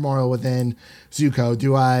inner turmoil within Zuko.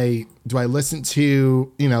 Do I listen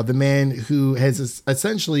to, the man who has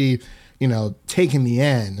essentially, taken the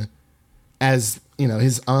in as,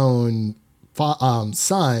 his own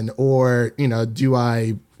son, or, do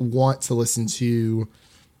I want to listen to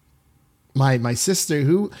my sister,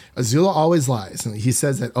 who Azula always lies. And he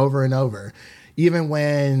says that over and over, even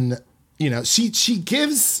when,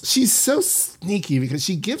 she's so sneaky because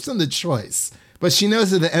she gives him the choice, but she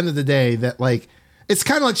knows at the end of the day that it's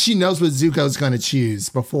kind of she knows what Zuko's going to choose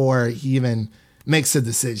before he even makes a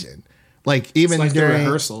decision. Even it's during the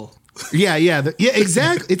rehearsal. Yeah,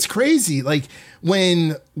 exactly. It's crazy.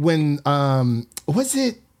 When was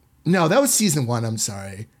it? No, that was season 1. I'm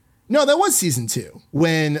sorry. No, that was season 2.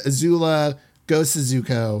 When Azula goes to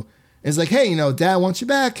Zuko and is hey, Dad wants you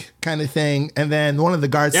back, kind of thing. And then one of the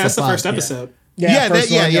guards. Yeah, that's the first episode.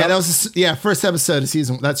 That was first episode of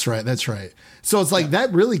season 1. That's right. So it's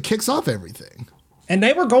that really kicks off everything. And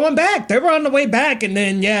they were going back. They were on the way back, and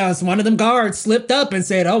then one of them guards slipped up and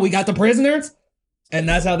said, "Oh, we got the prisoners." And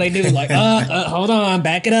that's how they do. Hold on,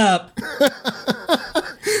 back it up.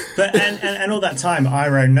 But and all that time,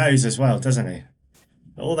 Iroh knows as well, doesn't he?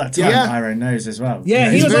 All that time, Iroh knows as well. Yeah,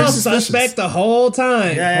 he was all suspect the whole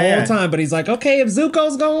time. The whole time. But he's okay, if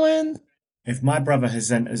Zuko's going. If my brother has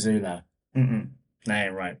sent Azula, that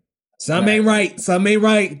ain't right. Something ain't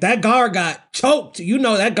right. That guard got choked.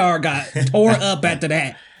 That guard got tore up after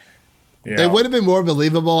that. Yeah. It would have been more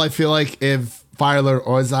believable, I feel if Fire Lord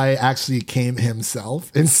Ozai actually came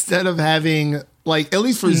himself instead of having at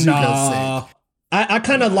least for Zuko's sake. I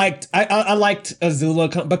kind of liked I liked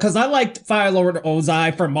Azula because I liked Fire Lord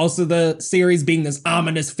Ozai for most of the series being this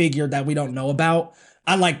ominous figure that we don't know about.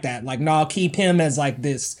 I like that. I'll keep him as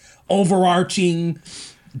this overarching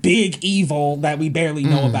big evil that we barely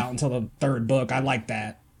know about until the 3rd book. I like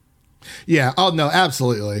that. Yeah. Oh no,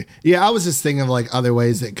 absolutely. Yeah, I was just thinking of other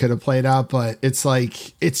ways it could have played out, but it's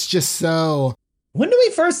it's just so. When do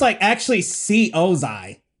we first actually see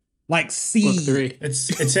Ozai? See book 3.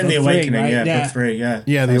 It's in the Awakening, right? Book 3, yeah.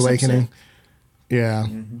 Yeah, the Awakening. Yeah.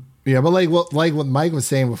 Mm-hmm. Yeah, but what Mike was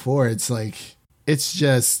saying before, it's it's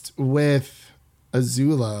just with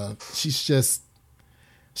Azula,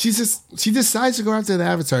 she decides to go after the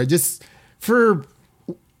Avatar just for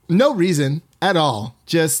no reason at all.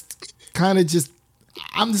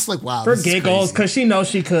 I'm just wow. For giggles, because she knows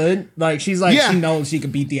she could. She knows she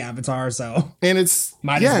could beat the Avatar, so. And it's,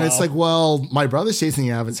 and it's my brother's chasing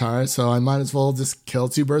the Avatar, so I might as well just kill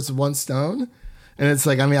 2 birds with 1 stone. And it's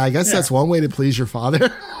I guess that's one way to please your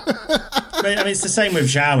father. It's the same with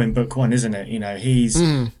Zhao in book 1, isn't it? He's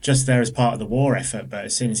just there as part of the war effort, but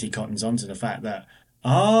as soon as he cottons on to the fact that,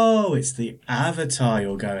 it's the Avatar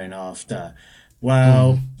you're going after.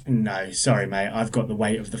 Well, no, sorry, mate. I've got the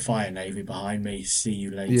weight of the Fire Navy behind me. See you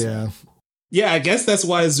later. Yeah, I guess that's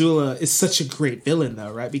why Azula is such a great villain,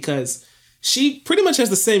 though, right? Because she pretty much has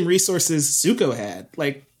the same resources Zuko had.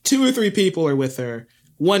 2 or 3 people are with her,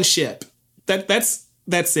 one ship. That's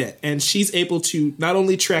it. And she's able to not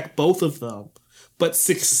only track both of them, but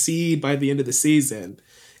succeed by the end of the season.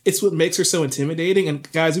 It's what makes her so intimidating.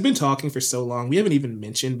 And guys, we've been talking for so long. We haven't even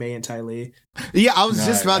mentioned May and Ty Lee. Yeah, I was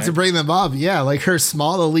just about to bring them up. Yeah, like her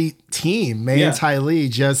small elite team, May and Ty Lee,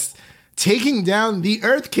 just taking down the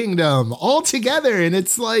Earth Kingdom all together. And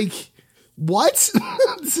it's like, what?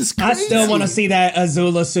 This is crazy. I still want to see that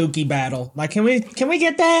Azula Suki battle. Like, can we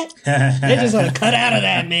get that? They just want to cut out of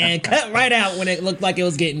that, man. Cut right out when it looked like it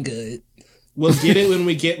was getting good. We'll get it when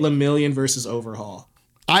we get Lemillion versus Overhaul.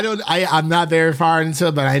 I'm not very far into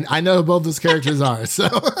it, but I know who both those characters are. So,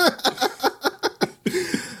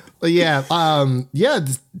 but yeah,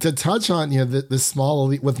 to touch on, the small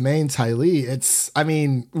elite with May and Ty Lee,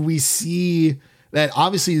 we see that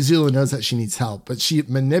obviously Azula knows that she needs help, but she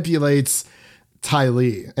manipulates Ty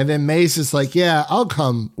Lee. And then May's just like, yeah, I'll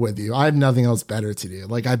come with you. I have nothing else better to do.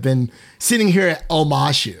 Like, I've been sitting here at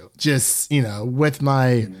Omashu, just, with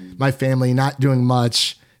my family, not doing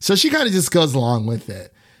much. So she kind of just goes along with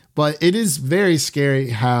it. But it is very scary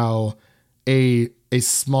how a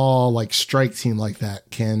small like strike team like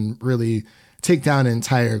that can really take down an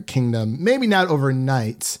entire kingdom. Maybe not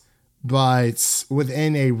overnight, but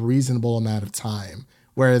within a reasonable amount of time,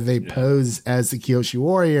 where they pose as the Kyoshi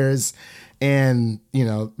warriors, and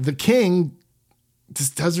the king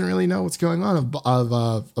just doesn't really know what's going on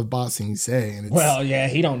of Ba Sing Se.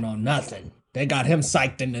 And he don't know nothing. They got him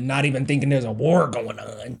psyched into not even thinking there's a war going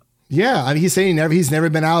on. Yeah, I mean, he's saying he's never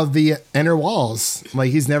been out of the inner walls. Like,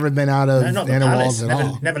 he's never been out of the inner walls at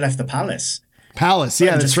all. Never left the palace. Palace,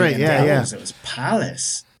 yeah, that's right. Yeah. It was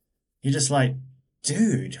palace. You're just like,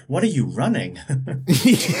 dude, what are you running?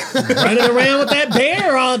 Running around with that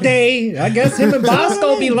bear all day. I guess him and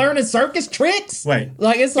Bosco be learning circus tricks. Wait,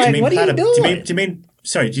 what are you doing? Do you mean?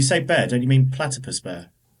 Sorry, do you say bear? Don't you mean platypus bear?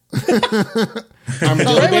 They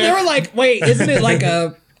were like, wait, isn't it like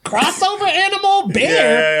a crossover animal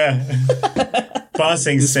bear? Yeah. Ba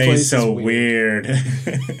Sing Se is so weird.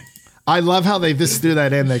 I love how they just threw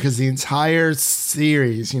that in there, because the entire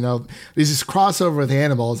series, there's this crossover with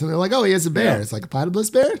animals, and they're like, oh, he has a bear. Yeah. It's like a platypus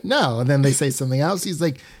bear? No. And then they say something else. He's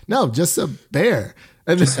like, no, just a bear.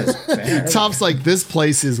 And then Top's like, this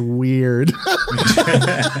place is weird.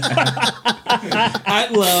 I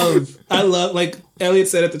love, like Elliot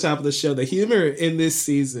said at the top of the show, the humor in this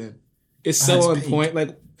season is so on point.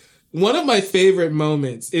 Like, one of my favorite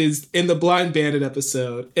moments is in the Blind Bandit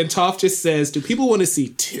episode, and Toph just says, do people want to see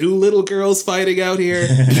 2 little girls fighting out here?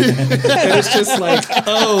 And it's just like,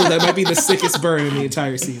 oh, that might be the sickest burn in the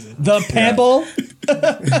entire season. The pebble.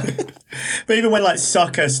 But even when, like,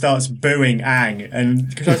 Sokka starts booing Aang,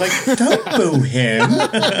 and I was like, don't boo him.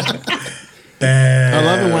 I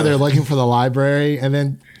love it when they're looking for the library, and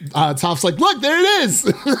then Toph's like, look, there it is.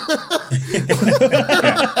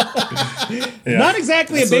 Not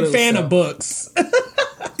exactly a big fan of books.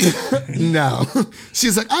 No.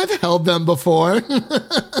 She's like, I've held them before.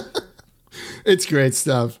 It's great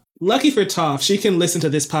stuff. Lucky for Toph, she can listen to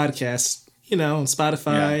this podcast, on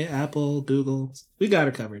Spotify, Apple, Google. We got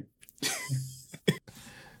her covered.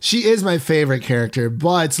 She is my favorite character,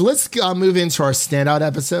 but let's move into our standout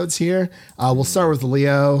episodes here. We'll start with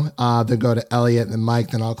Leo, then go to Elliot, then Mike,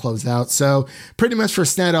 then I'll close out. So pretty much for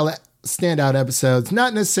standout episodes,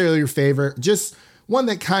 not necessarily your favorite, just one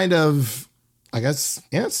that kind of, I guess,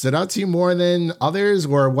 stood out to you more than others,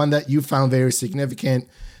 or one that you found very significant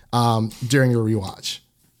during your rewatch.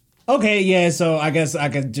 Okay, yeah, so I guess I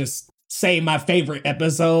could just say my favorite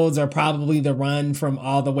episodes are probably the run from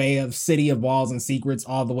all the way of City of Walls and Secrets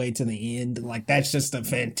all the way to the end. Like, that's just a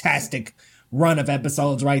fantastic run of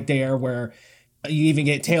episodes right there, where you even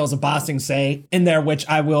get Tales of Ba Sing Se in there, which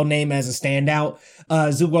I will name as a standout.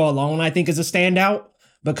 Zuko Alone, I think, is a standout,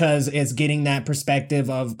 because it's getting that perspective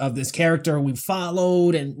of this character we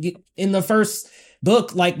followed. And in the first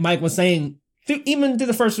book, like Mike was saying, even through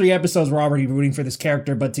the first 3 episodes, we're already rooting for this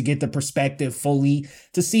character, but to get the perspective fully,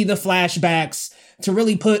 to see the flashbacks, to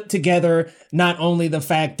really put together not only the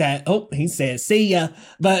fact that, he said, see ya,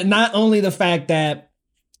 but not only the fact that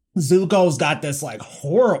Zuko's got this like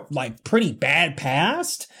horrible, like pretty bad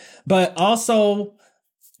past, but also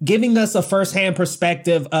giving us a firsthand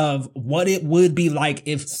perspective of what it would be like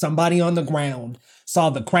if somebody on the ground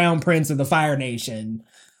saw the Crown Prince of the Fire Nation.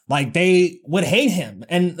 Like, they would hate him.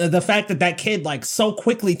 And the fact that kid, like, so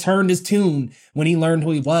quickly turned his tune when he learned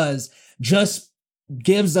who he was just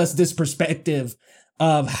gives us this perspective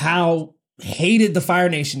of how hated the Fire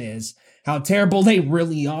Nation is, how terrible they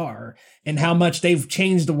really are, and how much they've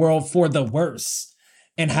changed the world for the worse.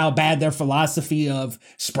 and how bad their philosophy of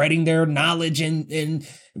spreading their knowledge and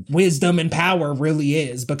wisdom and power really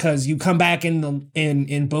is. Because you come back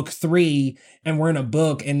in book 3 and we're in a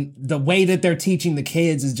book, and the way that they're teaching the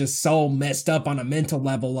kids is just so messed up on a mental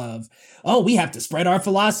level of, oh, we have to spread our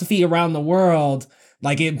philosophy around the world.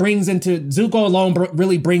 Like, it brings into, Zuko alone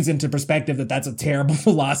really brings into perspective that that's a terrible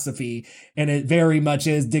philosophy, and it very much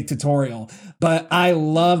is dictatorial. But I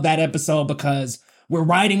love that episode because we're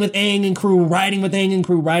riding with Aang and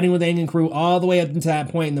crew, all the way up until that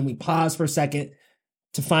point, and then we pause for a second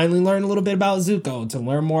to finally learn a little bit about Zuko, to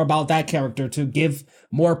learn more about that character, to give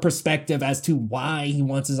more perspective as to why he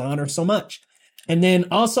wants his honor so much. And then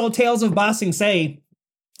also Tales of Ba Sing Se.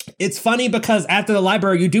 It's funny because after the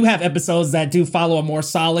library, you do have episodes that do follow a more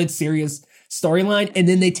solid, serious storyline, and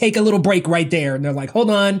then they take a little break right there, and they're like, hold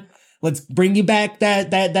on, let's bring you back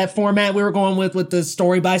that format we were going with the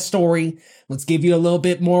story by story. Let's give you a little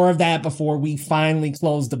bit more of that before we finally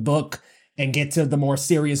close the book and get to the more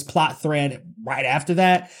serious plot thread right after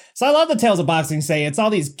that. So I love the Tales of Ba Sing Se. It's all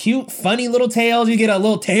these cute, funny little tales. You get a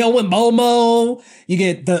little tale with Momo. You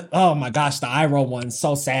get oh my gosh, the Iroh one,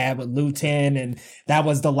 so sad with Lutin. And that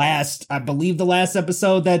was I believe the last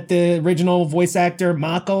episode that the original voice actor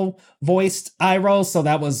Mako voiced Iroh. So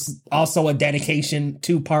that was also a dedication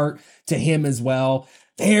 2-part to him as well.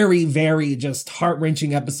 Very, very just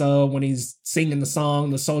heart-wrenching episode when he's singing the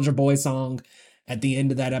song, the Soldier Boy song at the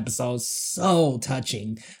end of that episode. So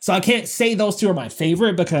touching. So I can't say those two are my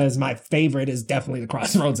favorite, because my favorite is definitely the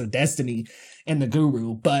Crossroads of Destiny and the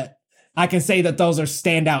Guru. But I can say that those are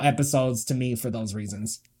standout episodes to me for those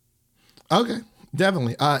reasons. Okay,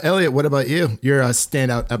 definitely. Elliot, what about you? Your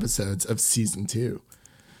standout episodes of season 2?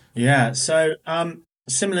 Yeah, so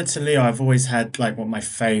similar to Leo, I've always had like what my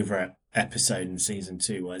favorite episode in season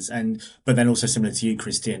 2 was, but then also similar to you,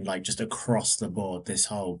 Christian, like just across the board, this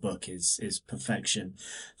whole book is perfection.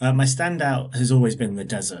 My standout has always been the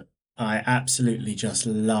desert. I absolutely just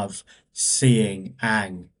love seeing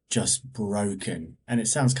Aang just broken, and it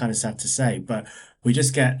sounds kind of sad to say, but we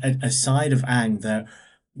just get a side of Aang that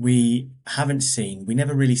we haven't seen. We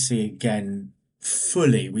never really see again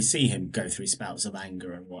fully. We see him go through spouts of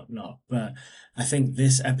anger and whatnot, but I think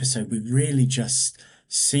this episode we really just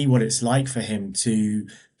see what it's like for him to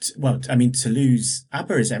lose.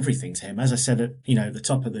 Appa is everything to him. As I said at the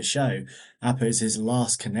top of the show, Appa is his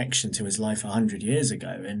last connection to his life 100 years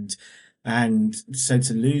ago, and so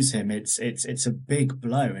to lose him, it's a big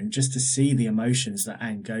blow. And just to see the emotions that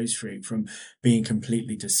Aang goes through, from being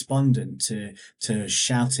completely despondent to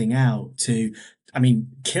shouting out to,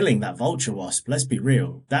 killing that vulture wasp. Let's be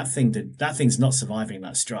real, that thing's not surviving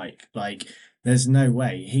that strike. Like, there's no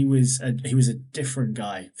way. He was a different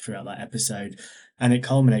guy throughout that episode, and it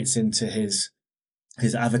culminates into his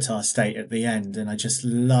avatar state at the end. And I just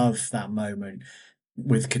love that moment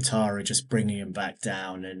with Katara just bringing him back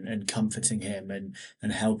down and comforting him and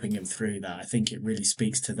helping him through that. I think it really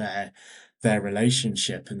speaks to their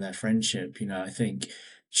relationship and their friendship. I think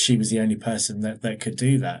she was the only person that could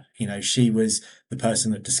do that. She was the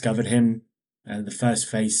person that discovered him, and the first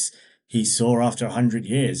face he saw after 100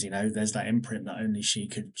 years. There's that imprint that only she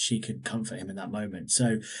could comfort him in that moment.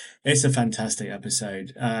 So it's a fantastic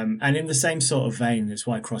episode. And in the same sort of vein, it's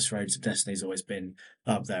why Crossroads of Destiny's always been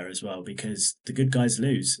up there as well, because the good guys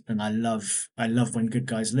lose. And I love when good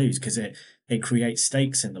guys lose, because it creates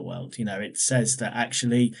stakes in the world. It says that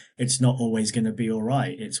actually it's not always going to be all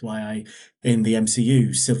right. It's why in the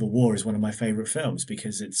MCU, Civil War is one of my favorite films,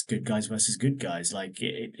 because it's good guys versus good guys. Like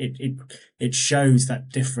it shows that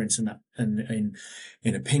difference in that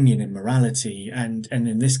in opinion and morality. And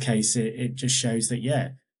in this case, it just shows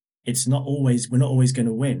that, we're not always going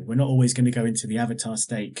to win. We're not always going to go into the Avatar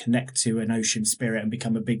state, connect to an ocean spirit and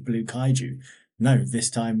become a big blue kaiju. No, this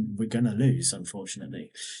time we're going to lose,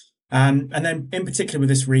 unfortunately. And then in particular with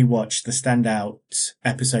this rewatch, the standout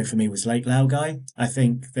episode for me was Lake Laogai. I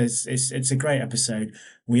think it's a great episode.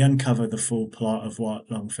 We uncover the full plot of what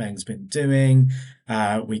Long Feng's been doing.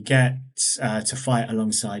 We get to fight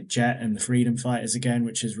alongside Jet and the Freedom Fighters again,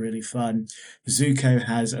 which is really fun. Zuko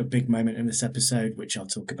has a big moment in this episode, which I'll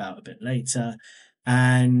talk about a bit later.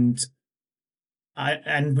 And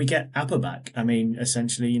we get Appa back.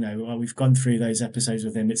 Essentially, we've gone through those episodes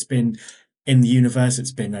with him. It's been, in the universe,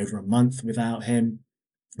 it's been over a month without him.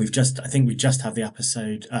 I think we just have the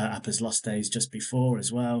episode, Appa's Lost Days, just before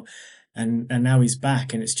as well. And now he's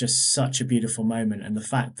back, and it's just such a beautiful moment. And the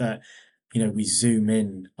fact that, we zoom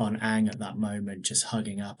in on Aang at that moment, just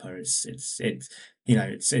hugging Appa,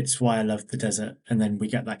 it's why I love the desert. And then we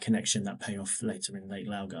get that connection, that payoff later in Lake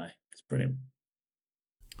Laogai. It's brilliant.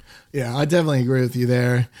 Yeah, I definitely agree with you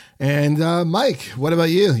there. And Mike, what about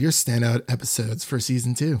you? Your standout episodes for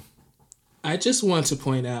season 2? I just want to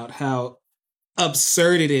point out how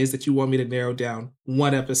absurd it is that you want me to narrow down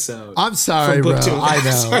one episode. I'm sorry, bro. I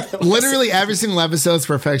know. Literally every single episode is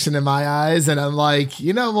perfection in my eyes. And I'm like,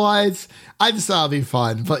 you know what? I just thought it'd be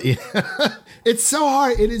fun. But yeah, it's so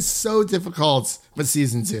hard. It is so difficult with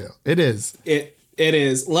season 2. It is. It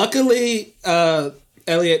is. Luckily,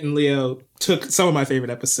 Elliot and Leo took some of my favorite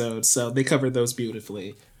episodes, so they covered those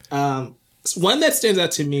beautifully. One that stands out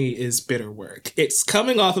to me is Bitter Work. It's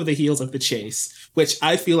coming off of the heels of The Chase, which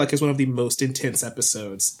I feel like is one of the most intense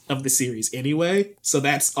episodes of the series anyway, so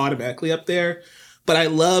that's automatically up there. But I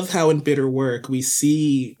love how in Bitter Work we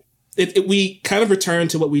see we kind of return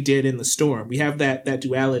to what we did in The Storm. We have that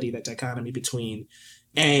duality, that dichotomy between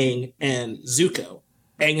Aang and Zuko.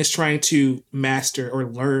 Aang is trying to master or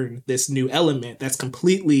learn this new element that's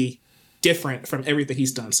completely different from everything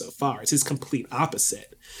he's done so far. It's his complete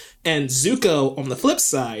opposite. And Zuko, on the flip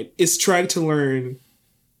side, is trying to learn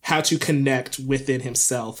how to connect within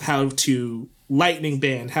himself, how to lightning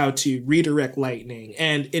band, how to redirect lightning.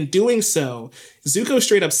 And in doing so, Zuko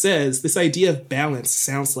straight up says, this idea of balance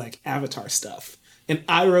sounds like Avatar stuff. And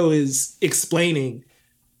Iroh is explaining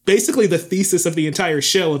basically the thesis of the entire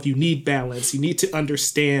show of you need balance, you need to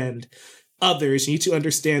understand others, you need to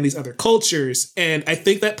understand these other cultures. And I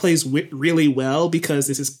think that plays really well because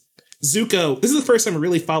this is the first time I'm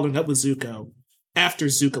really following up with Zuko after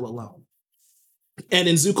Zuko Alone. And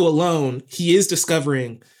in Zuko Alone, he is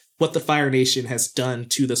discovering what the Fire Nation has done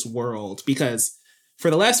to this world, because for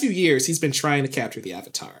the last few years, he's been trying to capture the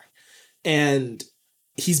Avatar. And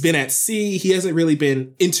he's been at sea, he hasn't really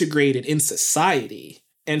been integrated in society.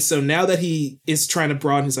 And so now that he is trying to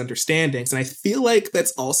broaden his understandings, and I feel like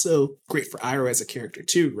that's also great for Iroh as a character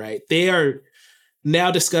too, right? They are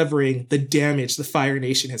now discovering the damage the Fire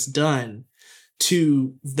Nation has done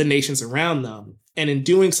to the nations around them. And in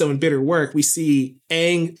doing so in Bitter Work, we see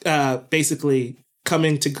Aang basically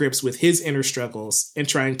coming to grips with his inner struggles and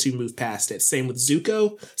trying to move past it. Same with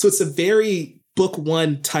Zuko. So it's a very book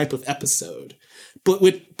one type of episode.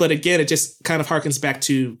 But again, it just kind of harkens back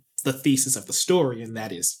to the thesis of the story, and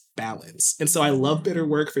that is balance. And so I love Bitter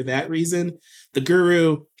Work for that reason. The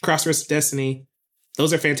Guru, Crossroads of Destiny,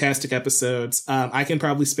 those are fantastic episodes. I can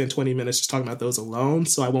probably spend 20 minutes just talking about those alone,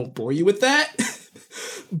 so I won't bore you with that.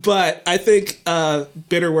 But I think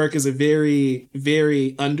Bitter Work is a very,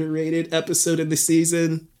 very underrated episode in the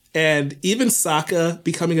season. And even Sokka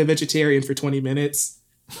becoming a vegetarian for 20 minutes,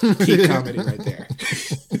 peak comedy right there.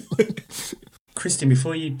 Christian,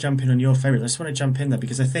 before you jump in on your favourite, I just want to jump in there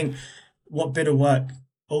because I think what Bitter Work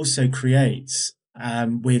also creates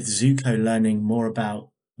with Zuko learning more about,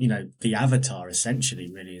 the Avatar essentially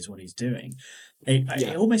really is what he's doing.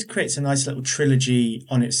 It almost creates a nice little trilogy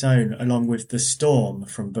on its own, along with the Storm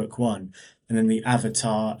from book 1 and then the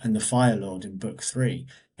Avatar and the Fire Lord in book 3,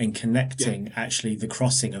 and connecting actually the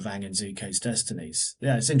crossing of Aang and Zuko's destinies.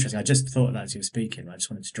 Yeah, it's interesting. I just thought that as you were speaking. I just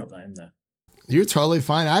wanted to drop that in there. You're totally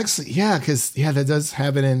fine. Actually, because that does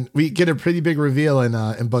happen. We get a pretty big reveal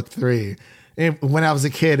in book 3. And when I was a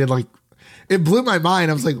kid, it blew my mind.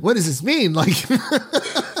 I was like, what does this mean? Like, for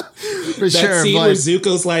that sure. Scene where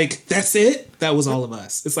Zuko's like, that's it? That was all of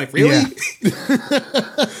us. It's like, really? Yeah.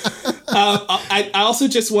 I also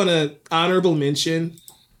just want to honorable mention.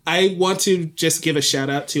 I want to just give a shout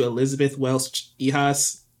out to Elizabeth Welch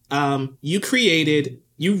Ehas.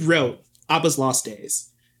 You wrote Appa's Lost Days.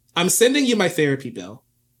 I'm sending you my therapy bill,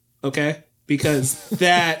 okay? Because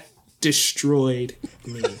that destroyed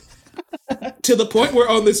me. To the point where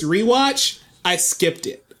on this rewatch, I skipped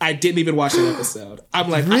it. I didn't even watch that episode. I'm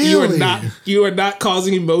like, really? you are not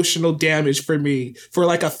causing emotional damage for me for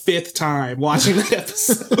like a 5th time watching that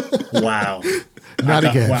episode. Wow. Not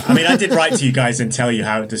again. Wow. I mean, I did write to you guys and tell you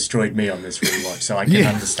how it destroyed me on this rewatch, so I can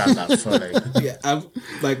understand that fully. Yeah, I'm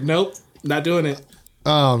like, nope, not doing it.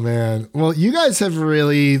 Oh, man. Well, you guys have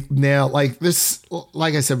really nailed, this,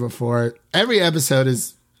 like I said before, every episode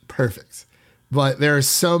is perfect. But there are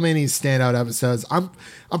so many standout episodes. I'm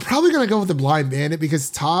probably going to go with the Blind Bandit because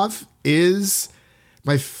Toph is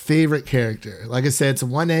my favorite character. Like I said, it's a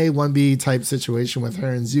 1A, 1B type situation with her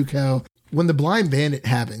and Zuko. When the Blind Bandit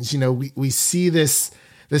happens, we see this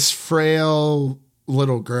frail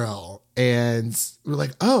little girl and we're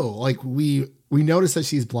like, oh, like we notice that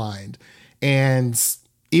she's blind. And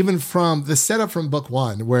even from the setup from book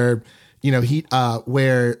 1 where, Boomy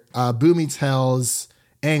tells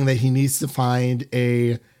Aang that he needs to find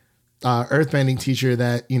a earthbending teacher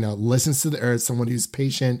that, listens to the earth, someone who's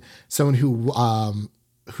patient, someone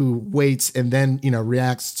who waits and then,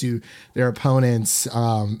 reacts to their opponent's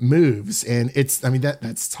moves. And that's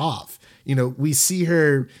Toph.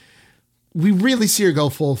 We really see her go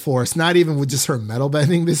full force, not even with just her metal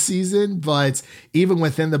bending this season, but even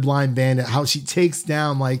within the Blind Bandit, how she takes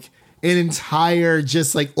down like an entire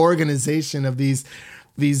just like organization of these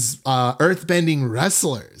earthbending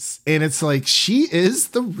wrestlers. And it's like, she is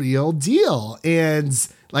the real deal. And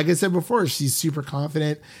like I said before, she's super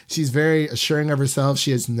confident. She's very assuring of herself.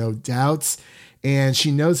 She has no doubts and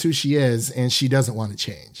she knows who she is and she doesn't want to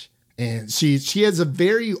change. And she has a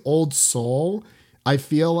very old soul, I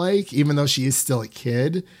feel like, even though she is still a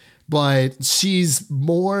kid, but she's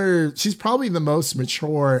probably the most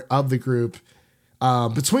mature of the group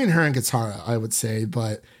between her and Katara, I would say.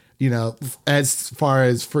 But, as far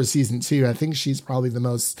as for season 2, I think she's probably the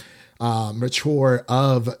most mature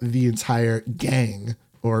of the entire gang,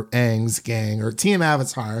 or Aang's gang, or Team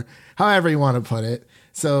Avatar, however you want to put it.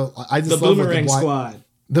 So I just the love Boomerang Squad.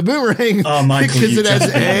 The Boomerang. Oh, Michael, because it has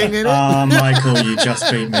Aang in it. Oh, Michael, you just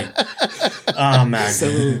beat me. Oh, man.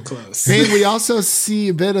 So close. And we also see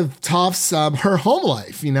a bit of Toph's, her home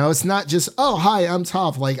life. It's not just, oh, hi, I'm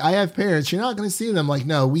Toph. Like, I have parents. You're not going to see them. Like,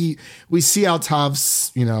 no, we see how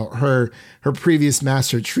Toph's, her previous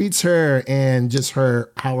master treats her, and just how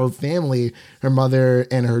her family, her mother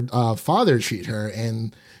and her father treat her.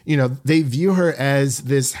 And, they view her as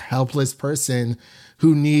this helpless person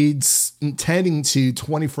who needs tending to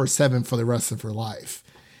 24/7 for the rest of her life.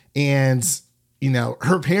 And,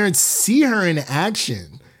 her parents see her in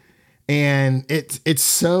action, and it's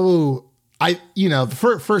so,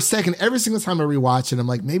 for a second, every single time I rewatch it, I'm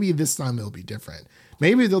like, maybe this time it'll be different.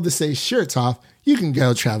 Maybe they'll just say, sure, Toph, you can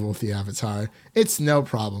go travel with the Avatar. It's no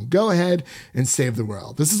problem. Go ahead and save the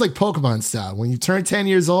world. This is like Pokemon style. When you turn 10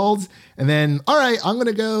 years old and then, all right, I'm going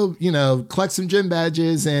to go, collect some gym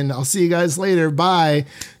badges and I'll see you guys later. Bye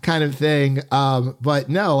kind of thing. But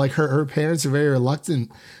no, like her parents are very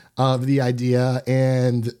reluctant of the idea,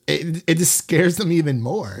 and it just scares them even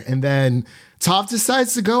more. And then Toph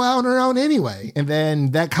decides to go out on her own anyway. And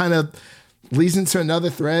then that kind of leads into another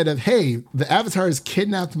thread of, hey, the Avatar has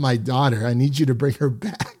kidnapped my daughter. I need you to bring her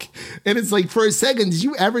back. And it's like, for a second, did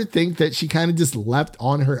you ever think that she kind of just left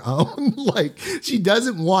on her own? Like, she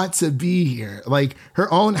doesn't want to be here. Like,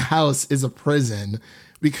 her own house is a prison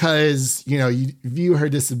because, you view her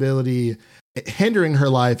disability hindering her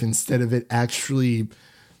life instead of it actually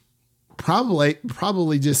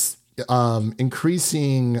probably just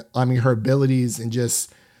increasing, her abilities, and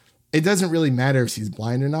just, it doesn't really matter if she's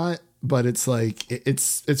blind or not. But it's like,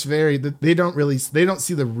 it's very, they don't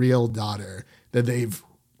see the real daughter that they've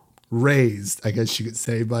raised, I guess you could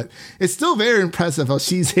say. But it's still very impressive how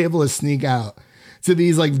she's able to sneak out to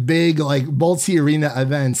these like big, like multi-arena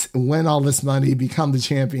events, win all this money, become the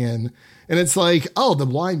champion. And it's like, oh, the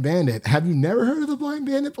Blind Bandit. Have you never heard of the Blind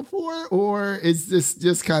Bandit before? Or is this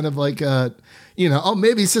just kind of like a, oh,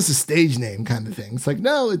 maybe it's just a stage name kind of thing. It's like,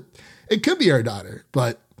 no, it could be her daughter,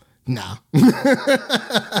 but nah.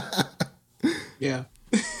 Yeah.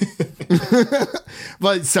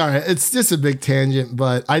 But sorry, it's just a big tangent,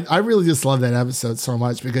 but I really just love that episode so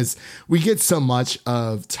much because we get so much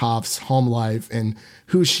of Toph's home life and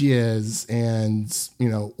who she is and,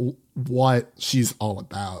 what she's all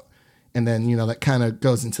about. And then, that kind of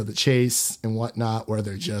goes into the chase and whatnot, where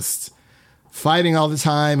they're just fighting all the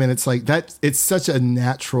time. And it's like that, it's such a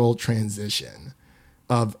natural transition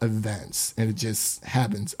of events, and it just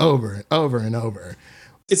happens over and over and over.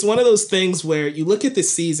 It's one of those things where you look at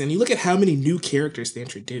this season, you look at how many new characters they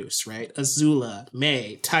introduce, right? Azula,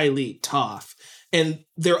 Mai, Ty Lee, Toph, and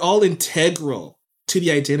they're all integral to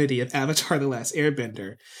the identity of Avatar: The Last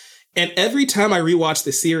Airbender. And every time I rewatch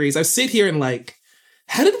the series, I sit here and like,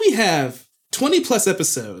 how did we have 20 plus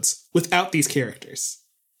episodes without these characters?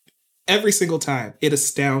 Every single time. It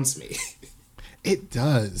astounds me. It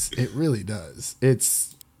does. It really does.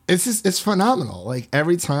 It's phenomenal. Like,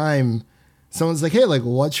 every time someone's like, hey, like,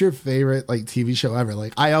 what's your favorite like TV show ever?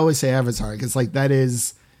 Like, I always say Avatar, because like that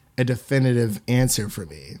is a definitive answer for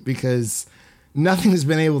me, because nothing has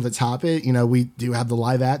been able to top it. We do have the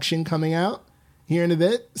live action coming out here in a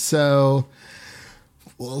bit, so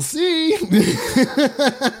we'll see.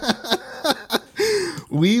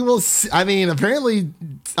 We will see. I mean, apparently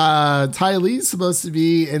Ty Lee's supposed to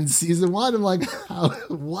be in season 1. I'm like,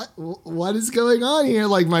 what is going on here?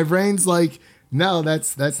 Like, my brain's like, no,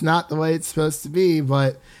 that's not the way it's supposed to be.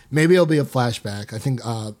 But maybe it'll be a flashback. I think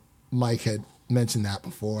Mike had mentioned that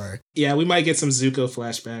before. Yeah, we might get some Zuko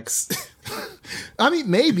flashbacks. I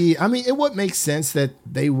mean, maybe. I mean, it would make sense that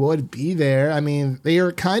they would be there. I mean, they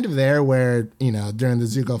are kind of there where, during the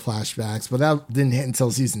Zuko flashbacks, but that didn't hit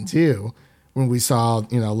until season 2. when we saw,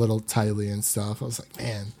 little Ty Lee and stuff. I was like,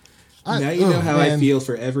 man. Now you know how I feel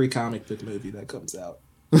for every comic book movie that comes out.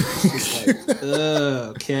 It's like,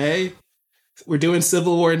 okay. We're doing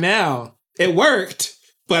Civil War now. It worked.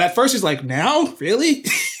 But at first, it's like, now? Really?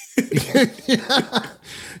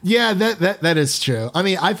 Yeah, that is true. I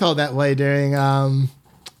mean, I felt that way during,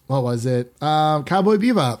 what was it? Cowboy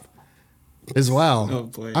Bebop as well. Oh,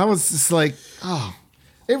 boy. I was just like,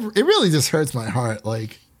 it really just hurts my heart.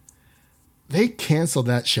 Like, they canceled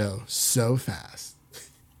that show so fast.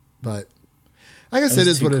 But I guess it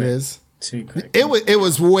is what it is. Too quick. It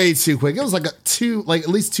was way too quick. It was like at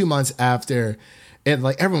least 2 months after it,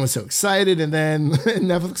 like everyone was so excited, and then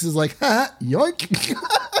Netflix is like, yoink.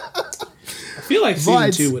 I feel like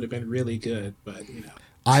season 2 would have been really good, but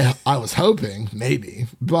I was hoping maybe,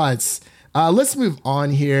 but let's move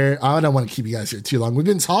on here. I don't want to keep you guys here too long. We've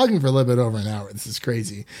been talking for a little bit over an hour. This is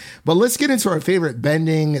crazy, but let's get into our favorite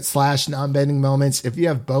bending / non-bending moments. If you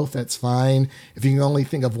have both, that's fine. If you can only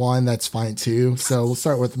think of one, that's fine too. So we'll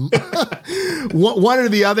start with one or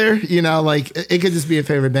the other. Like it could just be a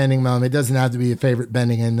favorite bending moment. It doesn't have to be a favorite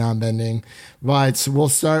bending and non-bending. But we'll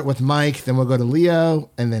start with Mike, then we'll go to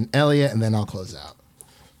Leo, and then Elliot, and then I'll close out.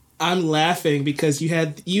 I'm laughing because you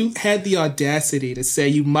had the audacity to say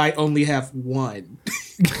you might only have one.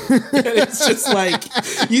 And it's just like,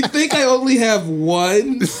 you think I only have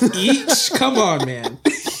one each? Come on, man.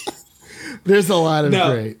 There's a lot of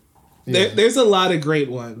great. Yeah. There's a lot of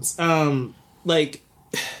great ones. Like,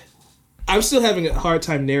 I'm still having a hard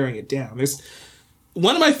time narrowing it down. There's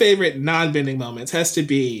one of my favorite non-bending moments has to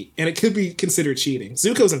be, and it could be considered cheating,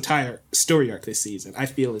 Zuko's entire story arc this season, I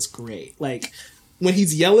feel, is great. Like, when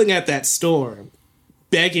he's yelling at that storm,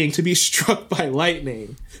 begging to be struck by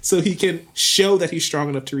lightning so he can show that he's strong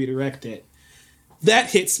enough to redirect it.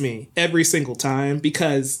 That hits me every single time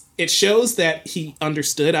because it shows that he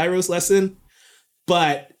understood Iroh's lesson,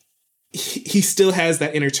 but he still has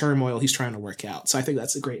that inner turmoil he's trying to work out. So I think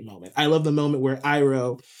that's a great moment. I love the moment where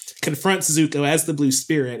Iroh confronts Zuko as the Blue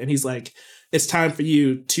Spirit, and he's like, it's time for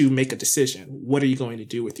you to make a decision. What are you going to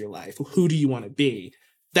do with your life? Who do you want to be?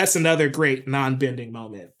 That's another great non-bending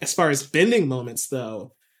moment. As far as bending moments,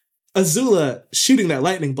 though, Azula shooting that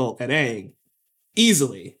lightning bolt at Aang,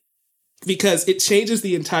 easily, because it changes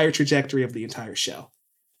the entire trajectory of the entire show.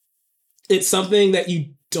 It's something that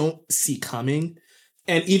you don't see coming.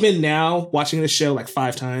 And even now, watching the show like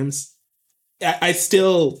 5 times, I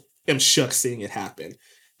still am shook seeing it happen.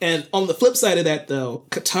 And on the flip side of that, though,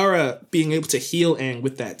 Katara being able to heal Aang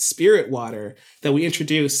with that spirit water that we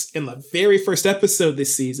introduced in the very first episode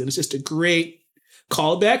this season is just a great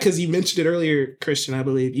callback, because you mentioned it earlier, Christian, I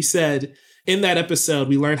believe. You said in that episode,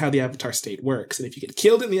 we learned how the Avatar state works. And if you get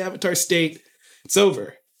killed in the Avatar state, it's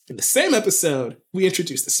over. In the same episode, we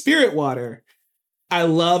introduced the spirit water. I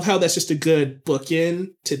love how that's just a good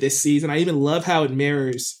bookend to this season. I even love how it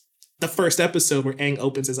mirrors the first episode where Aang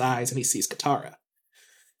opens his eyes and he sees Katara.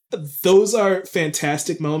 Those are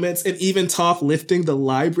fantastic moments. And even Toph lifting the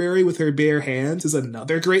library with her bare hands is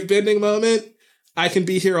another great bending moment. I can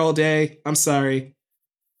be here all day. I'm sorry.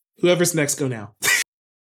 Whoever's next, go now.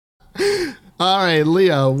 All right,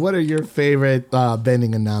 Leo, what are your favorite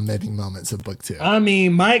bending and non-bending moments of book 2? I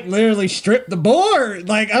mean, Mike literally stripped the board.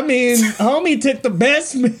 Homie took the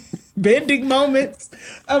best bending moments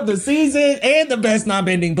of the season and the best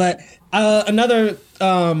non-bending. But another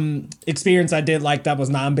experience I did like that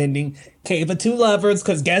was non-bending, Cave of Two Lovers,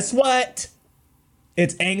 because guess what?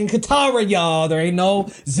 It's Aang and Katara, y'all. There ain't no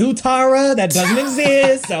Zutara. That doesn't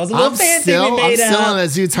exist. That was a little fancy we made I'm up. still on that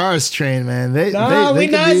Zutara's train, man. We not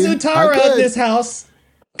Zutara at this house.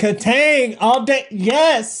 Katang all day.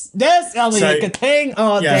 Yes, Elliot. Katang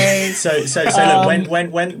all day. So look,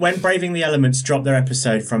 when Braving the Elements dropped their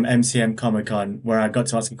episode from MCM Comic Con, where I got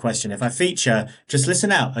to ask a question, if I feature, just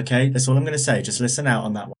listen out, okay? That's all I'm going to say. Just listen out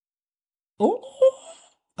on that one. Ooh.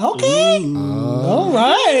 Okay. All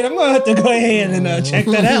right. I'm gonna have to go ahead and check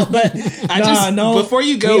that out. But before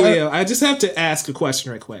you go, Leo, I just have to ask a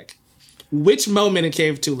question right quick. Which moment in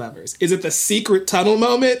Cave of Two Lovers? Is it the secret tunnel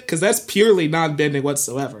moment? Because that's purely non-bending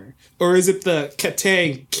whatsoever. Or is it the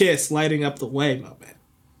Katang kiss lighting up the way moment?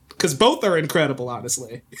 Because both are incredible,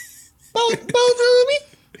 honestly. Both of me.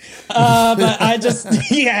 But I just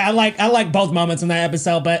I like both moments in that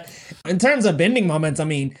episode. But in terms of bending moments, I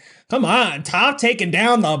mean, come on, Toph taking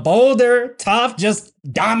down the boulder, Toph just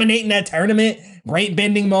dominating that tournament. Great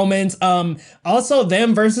bending moments. Also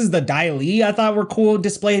them versus the Dai Li, I thought were cool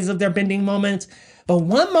displays of their bending moments. But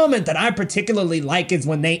one moment that I particularly like is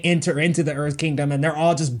when they enter into the Earth Kingdom and they're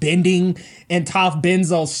all just bending and Toph bends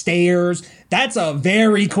those stairs. That's a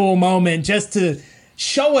very cool moment just to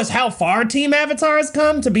show us how far Team Avatar has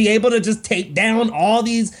come to be able to just take down all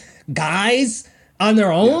these guys on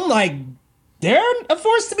their own. Like, they're a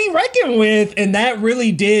force to be reckoned with, and that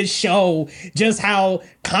really did show just how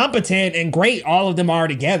competent and great all of them are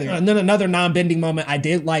together. And then another non-bending moment I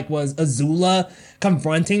did like was Azula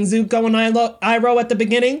confronting Zuko and Iroh at the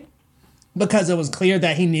beginning, because it was clear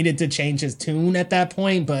that he needed to change his tune at that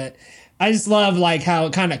point. But I just love like how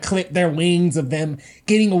it kind of clipped their wings of them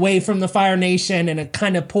getting away from the Fire Nation, and it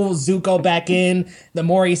kind of pulls Zuko back in. The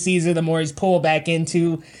more he sees her, the more he's pulled back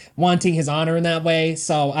into wanting his honor in that way.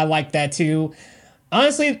 So I like that too.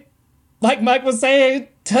 Honestly, like Mike was saying,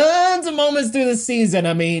 tons of moments through the season.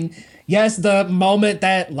 I mean, yes, the moment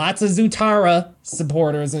that lots of Zutara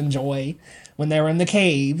supporters enjoy when they were in the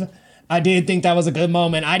cave, I did think that was a good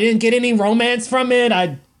moment. I didn't get any romance from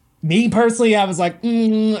it. Me personally, I was like,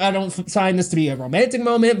 I don't find this to be a romantic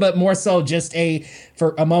moment, but more so just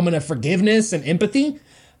for a moment of forgiveness and empathy.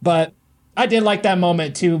 But I did like that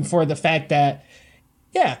moment too, for the fact that,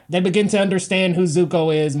 yeah, they begin to understand who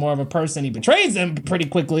Zuko is, more of a person. He betrays them pretty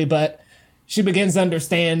quickly, but she begins to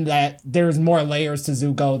understand that there's more layers to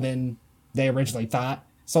Zuko than they originally thought.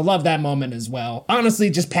 So love that moment as well.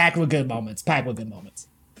 Honestly, just packed with good moments.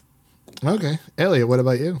 Okay. Elliot, what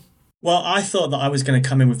about you? Well, I thought that I was going to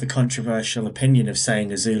come in with the controversial opinion of saying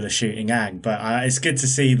Azula shooting Aang, but it's good to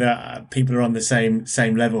see that people are on the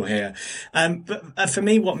same level here. But for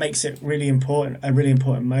me, what makes it a really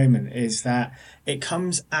important moment is that it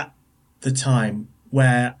comes at the time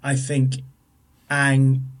where I think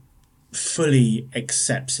Aang fully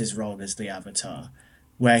accepts his role as the Avatar,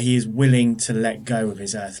 where he is willing to let go of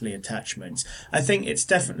his earthly attachments. I think it's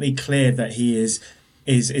definitely clear that he is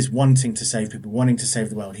wanting to save people, wanting to save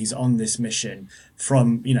the world. He's on this mission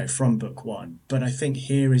from book one. But I think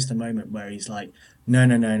here is the moment where he's like, no.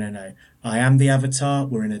 I am the Avatar.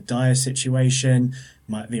 We're in a dire situation.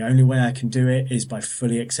 The only way I can do it is by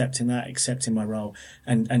fully accepting my role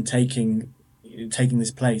and taking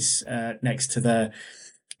this place next to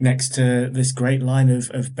this great line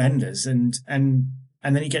of benders,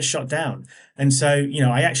 and then he gets shot down. And so,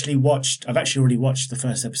 I've actually already watched the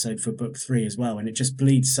first episode for book 3 as well. And it just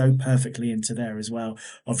bleeds so perfectly into there as well,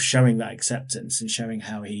 of showing that acceptance and showing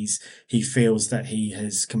how he feels that he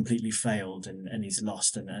has completely failed and he's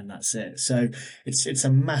lost and that's it. So it's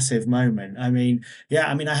a massive moment.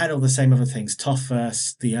 I had all the same other things. Toph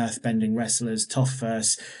versus the earth-bending wrestlers, Toph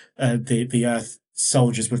versus the earth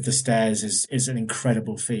soldiers with the stairs is an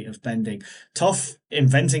incredible feat of bending. Toph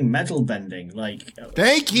inventing metal bending,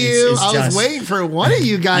 thank you. I was waiting for one of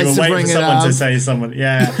you guys to bring it up. Someone to say someone.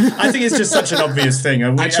 Yeah, I think it's just such an obvious thing.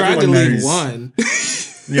 I tried to leave one.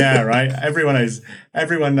 Yeah, right.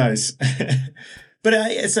 Everyone knows. But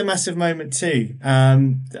it's a massive moment too.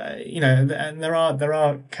 And there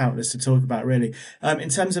are countless to talk about really. In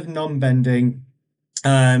terms of non-bending,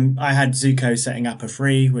 I had Zuko setting up a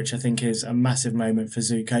free, which I think is a massive moment for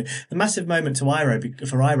Zuko. The massive moment for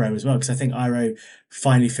Iroh as well, because I think Iroh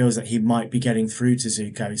finally feels that he might be getting through to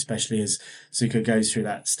Zuko, especially as Zuko goes through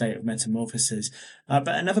that state of metamorphosis. But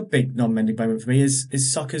another big non-bending moment for me is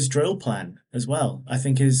Sokka's drill plan as well. I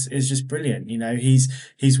think is just brilliant.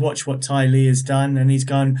 He's watched what Ty Lee has done and he's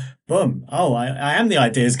gone, boom. Oh, I am the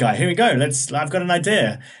ideas guy. Here we go. I've got an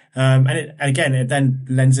idea. And it then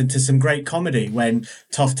lends into some great comedy when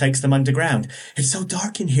Toph takes them underground. It's so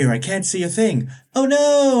dark in here, I can't see a thing. Oh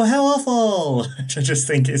no, how awful! I just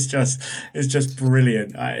think it's just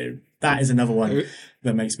brilliant. That is another one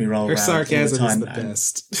that makes me roll around. Her sarcasm all the time.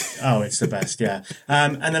 Is the best. Oh, it's the best, yeah.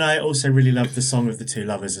 And then I also really love the Song of the Two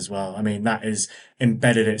Lovers as well. I mean, that is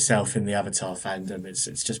embedded itself in the Avatar fandom. It's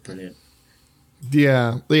just brilliant.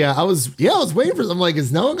 Yeah. I was waiting for them. Like,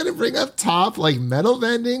 is no one going to bring up Toph, metal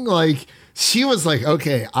bending? She was like,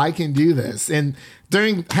 okay, I can do this. And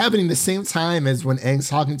happening the same time as when Aang's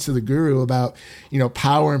talking to the guru about,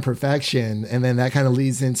 power and perfection. And then that kind of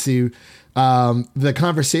leads into the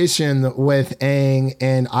conversation with Aang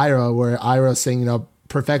and Iroh, where Iroh's saying,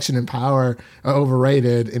 perfection and power are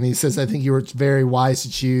overrated. And he says, I think you were very wise to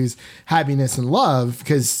choose happiness and love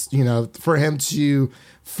because, for Aang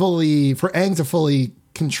to fully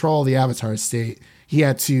control the Avatar state, he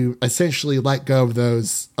had to essentially let go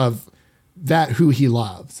of that who he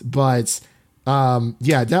loved. But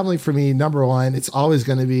definitely for me, number one, it's always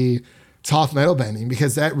going to be Toph metal bending,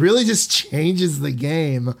 because that really just changes the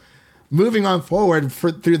game moving on forward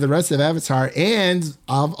through the rest of Avatar, and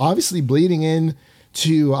obviously bleeding in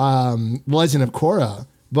to Legend of Korra.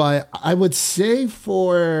 But I would say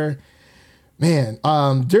for Man,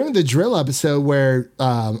 during the drill episode where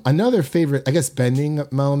another favorite, I guess, bending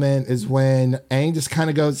moment is when Aang just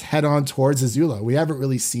kind of goes head on towards Azula. We haven't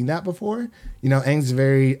really seen that before. You know, Aang's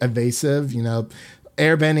very evasive. You know,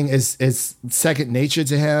 airbending is second nature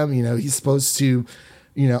to him. You know, he's supposed to,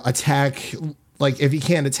 you know, attack, like if he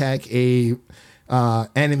can't attack a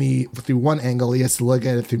enemy through one angle, he has to look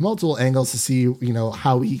at it through multiple angles to see, you know,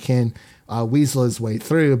 how he can weasel his way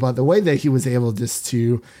through. But the way that he was able just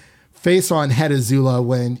to face on head Azula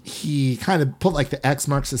when he kind of put like the X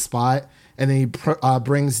marks the spot, and then he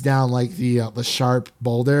brings down like the sharp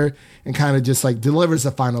boulder and kind of just like delivers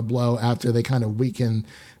the final blow after they kind of weaken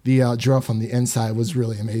the drill from the inside was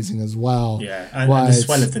really amazing as well. Yeah, and the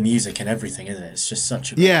swell of the music and everything, isn't it? It's just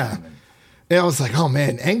such a great moment. And I was like, oh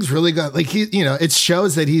man, Aang's really good. Like he, you know, it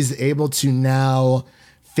shows that he's able to now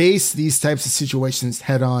face these types of situations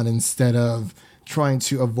head on instead of trying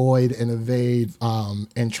to avoid and evade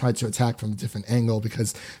and try to attack from a different angle,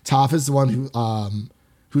 because Toph is the one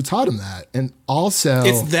who taught him that. And also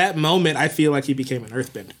it's that moment I feel like he became an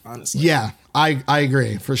earthbender, honestly. Yeah, I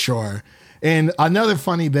agree for sure. And another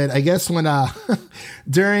funny bit, I guess when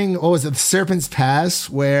during, what was it, the Serpent's Pass,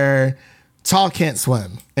 where Toph can't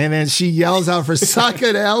swim, and then she yells out for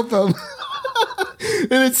Sokka to help him.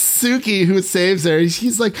 And it's Suki who saves her.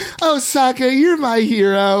 She's like, "Oh, Sokka, you're my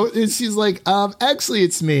hero." And she's like, "Actually,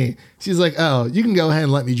 it's me." She's like, "Oh, you can go ahead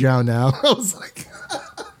and let me drown now." I was like,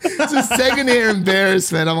 just taking her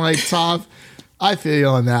embarrassment. I'm like, Toph, I feel you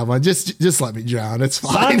on that one. Just let me drown. It's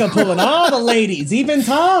fine. Sokka pulling all the ladies, even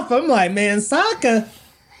Toph. I'm like, man, Sokka.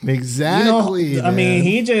 Exactly. You know, I mean,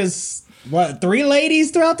 he just, 3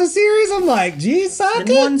 ladies throughout the series? I'm like, geez, Sokka.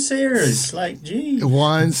 In one series, like, geez.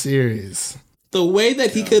 One series. The way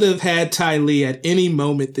that he could have had Ty Lee at any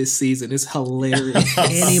moment this season is hilarious.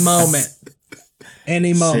 Any moment.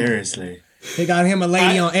 Seriously. They got him a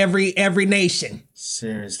lady on every nation.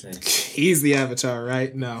 Seriously. He's the Avatar,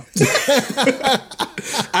 right? No.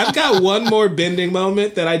 I've got one more bending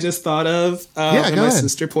moment that I just thought of. And my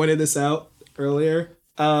sister pointed this out earlier.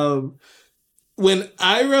 When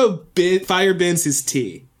Iroh fire bends his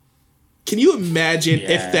tea, can you imagine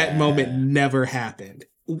if that moment never happened?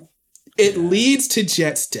 It leads to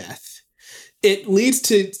Jet's death. It leads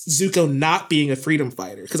to Zuko not being a freedom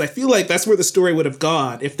fighter, because I feel like that's where the story would have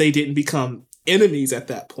gone if they didn't become enemies at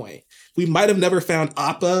that point. We might have never found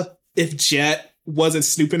Appa if Jet wasn't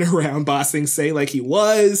snooping around bossing Say like he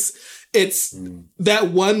was. It's that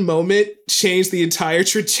one moment changed the entire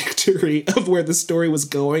trajectory of where the story was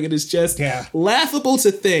going. It is just laughable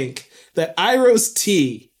to think that Iroh's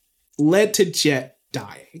tea led to Jet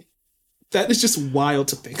dying. That is just wild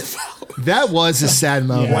to think about. That was a sad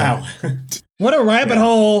moment. Wow. What a rabbit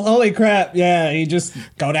hole. Holy crap. Yeah, he just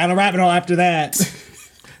go down a rabbit hole after that.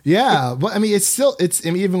 Yeah, but I mean,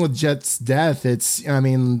 even with Jet's death, Jet's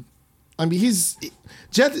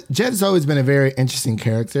always been a very interesting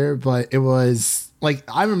character, but it was like,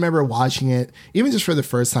 I remember watching it, even just for the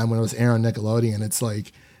first time when it was airing on Nickelodeon, it's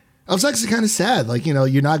like, I was actually kind of sad. Like, you know,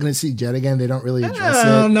 you're not going to see Jet again. They don't really address it.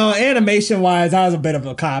 I don't know. Animation-wise, I was a bit of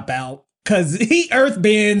a cop-out. Because he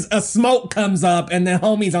earthbends, a smoke comes up, and then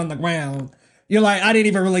homie's on the ground. You're like, I didn't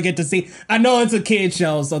even really get to see. I know it's a kid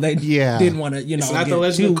show, so they didn't want to, it's not the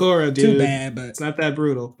Legend of Korra, dude. Too bad, but it's not that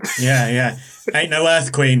brutal. Yeah. Ain't no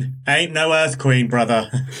Earth Queen, brother.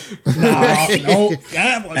 No,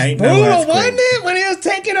 that was Ain't brutal, no wasn't it? When he was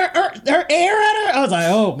taking her air at her, I was like,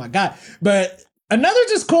 oh my god. But another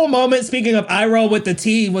just cool moment, speaking of Iroh with the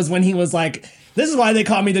tea, was when he was like, "This is why they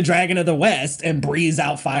call me the Dragon of the West," and breathes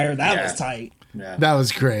out fire. That was tight. Yeah. That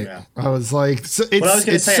was great. Yeah. I was like, so it's, I was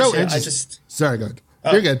going to say, so actually, Sorry, go ahead.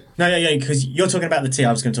 You're good. No, because you're talking about the tea.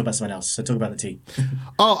 I was going to talk about someone else. So talk about the tea.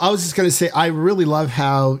 I was just going to say, I really love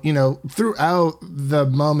how, you know, throughout the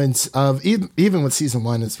moments of, even with season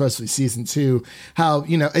 1, especially season 2, how,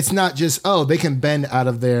 you know, it's not just, they can bend out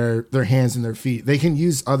of their hands and their feet. They can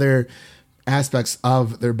use other aspects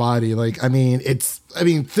of their body. Like, you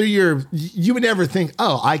would never think,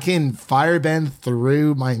 I can firebend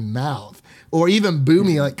through my mouth, or even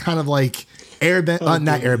Boomy, like kind of like earthbending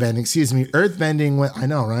with, I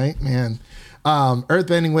know, right, man.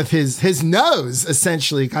 Earthbending with his nose,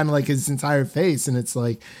 essentially, kind of like his entire face. And it's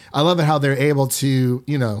like, I love it how they're able to,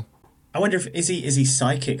 you know. I wonder if, is he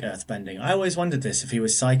psychic earthbending? I always wondered this, if he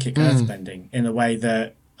was psychic earthbending in the way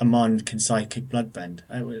that Amon can psychic bloodbend.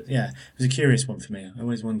 It was a curious one for me. I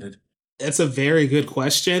always wondered. It's a very good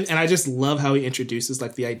question, and I just love how he introduces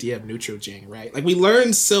like the idea of Neutrojing, right? Like, we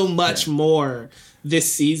learned so much more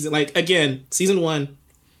this season. Like, again, season 1,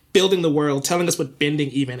 building the world, telling us what bending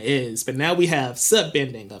even is, but now we have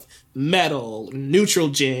sub-bending of metal,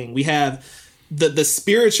 Neutrojing. We have the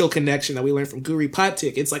spiritual connection that we learned from Guri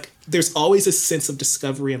Patik, it's like there's always a sense of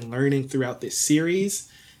discovery and learning throughout this series.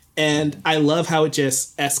 And I love how it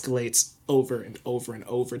just escalates over and over and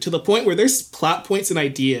over to the point where there's plot points and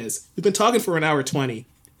ideas. We've been talking for an hour 20.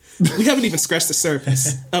 We haven't even scratched the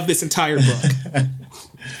surface of this entire book.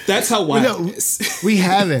 That's how wild it is. We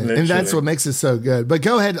haven't, and that's what makes it so good. But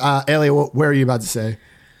go ahead, Elliot, what are you about to say?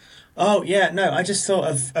 Oh, yeah, no, I just thought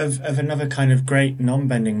of another kind of great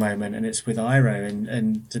non-bending moment, and it's with Iroh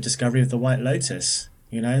and the discovery of the White Lotus.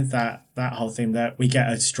 You know, that whole thing that we get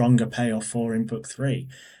a stronger payoff for in book 3.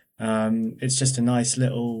 It's just a nice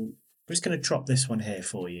little... We're just going to drop this one here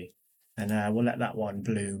for you, and we'll let that one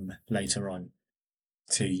bloom later on,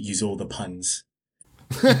 to use all the puns.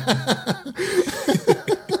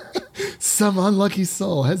 Some unlucky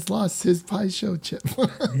soul has lost his pie show chip.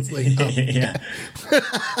 Like, oh. Yeah.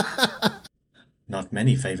 Not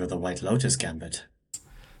many favor the White Lotus Gambit.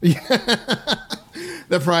 Yeah.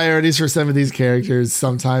 The priorities for some of these characters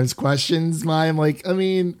sometimes questions mine. Like, I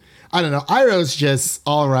mean, I don't know. Iroh's just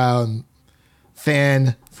all around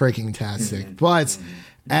fan freaking tastic. But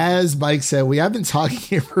as Mike said, we have been talking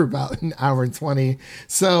here for about an hour and 20.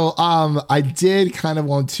 So I did kind of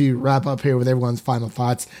want to wrap up here with everyone's final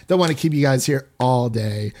thoughts. Don't want to keep you guys here all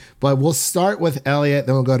day, but we'll start with Elliot,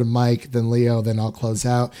 then we'll go to Mike, then Leo, then I'll close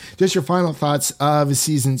out. Just your final thoughts of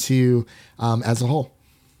season 2 as a whole.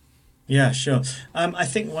 Yeah, sure. I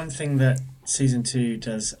think one thing that season 2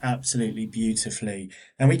 does absolutely beautifully,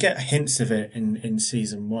 and we get hints of it in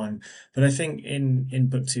season 1, but I think in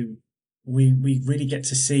book 2, we really get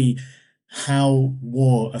to see how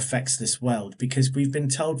war affects this world, because we've been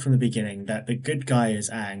told from the beginning that the good guy is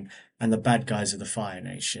Aang and the bad guys are the Fire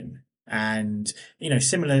Nation. And, you know,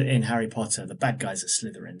 similar in Harry Potter, the bad guys are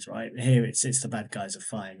Slytherins, right? Here it's the bad guys of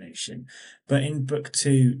Fire Nation. But in book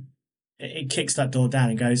 2, it kicks that door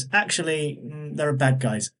down and goes, actually, there are bad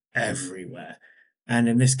guys everywhere. And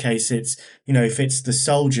in this case, it's, you know, if it's the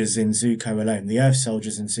soldiers in Zuko alone, the Earth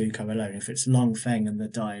soldiers in Zuko alone, if it's Long Feng and the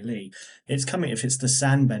Dai Li, it's coming, if it's the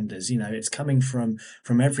Sandbenders, you know, it's coming from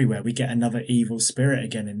everywhere. We get another evil spirit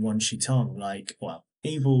again in Wan Shi Tong, like, well,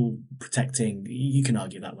 evil protecting, you can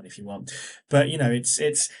argue that one if you want. But, you know,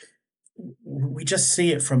 we just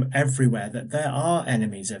see it from everywhere, that there are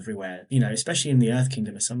enemies everywhere, you know, especially in the Earth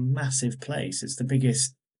Kingdom. It's a massive place. It's the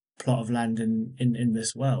biggest plot of land in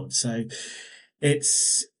this world. So,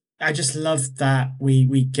 I just love that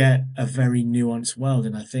we get a very nuanced world.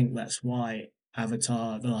 And I think that's why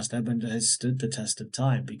Avatar, The Last Airbender has stood the test of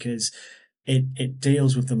time, because it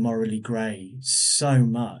deals with the morally grey so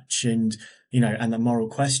much. And, you know, and the moral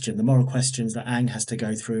questions that Aang has to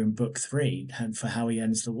go through in book 3 and for how he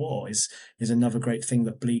ends the war is another great thing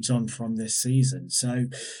that bleeds on from this season. So,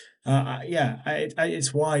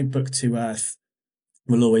 it's why Book 2 Earth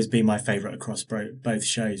will always be my favorite across both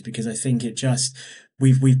shows, because I think it just,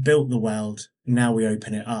 we've built the world, now we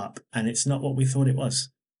open it up, and it's not what we thought it was.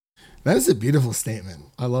 That is a beautiful statement.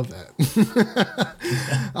 I love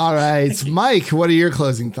that. All right, Mike, what are your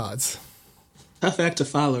closing thoughts? Tough act to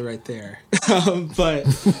follow right there. But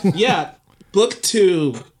yeah, book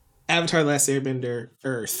 2, Avatar: The Last Airbender,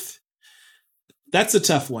 Earth. That's a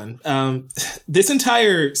tough one. This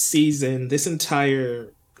entire season, this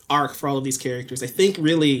entire arc for all of these characters, I think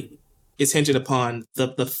really is hinged upon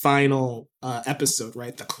the final episode,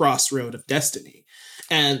 right? The Crossroad of Destiny.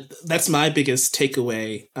 And that's my biggest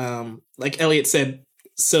takeaway. Like Elliot said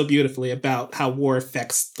so beautifully about how war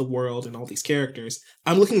affects the world and all these characters.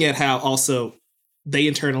 I'm looking at how also they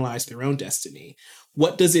internalize their own destiny.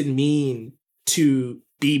 What does it mean to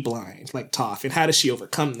be blind like Toph, and how does she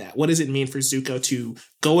overcome that? What does it mean for Zuko to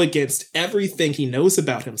go against everything he knows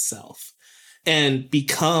about himself and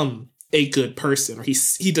become a good person? Or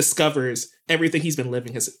he discovers everything he's been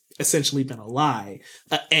living has essentially been a lie.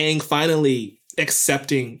 Aang finally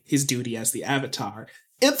accepting his duty as the Avatar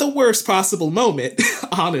at the worst possible moment,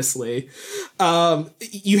 honestly.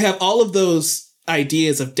 You have all of those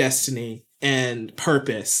ideas of destiny and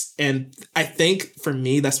purpose. And I think for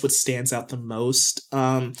me, that's what stands out the most.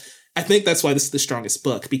 I think that's why this is the strongest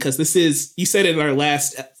book, because this is, you said it in our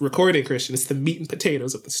last recording, Christian, it's the meat and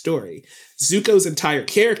potatoes of the story. Zuko's entire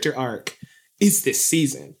character arc is this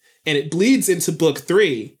season, and it bleeds into book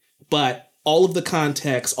 3, but all of the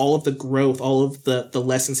context, all of the growth, all of the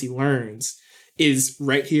lessons he learns is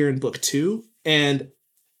right here in book 2. And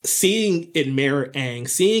seeing it mirror Aang,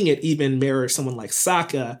 seeing it even mirror someone like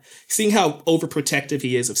Sokka, seeing how overprotective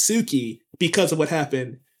he is of Suki because of what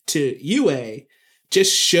happened to Yue,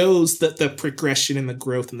 just shows that the progression and the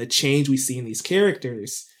growth and the change we see in these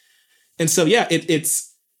characters. And so, yeah,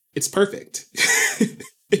 it's perfect.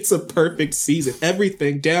 It's a perfect season.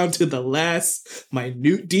 Everything down to the last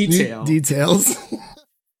minute detail. Details.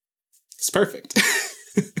 It's perfect.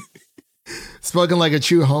 Spoken like a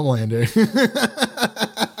true Homelander.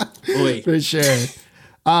 Oy. For sure.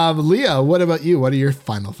 Leo, what about you? What are your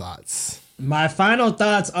final thoughts? My final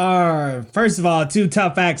thoughts are, first of all, 2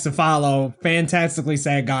 tough acts to follow. Fantastically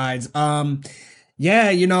said, guys.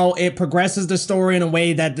 Yeah, it progresses the story in a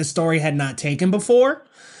way that the story had not taken before.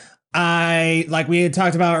 Like we had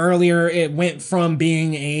talked about earlier, it went from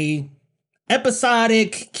being a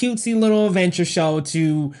episodic, cutesy little adventure show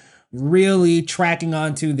to really tracking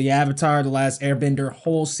onto the Avatar, The Last Airbender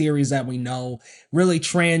whole series that we know, really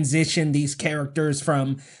transition these characters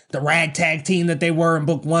from the ragtag team that they were in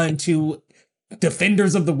book 1 to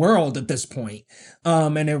defenders of the world at this point.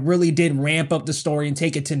 And it really did ramp up the story and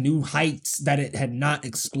take it to new heights that it had not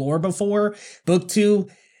explored before. Book 2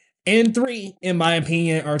 and 3, in my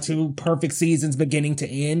opinion, are 2 perfect seasons beginning to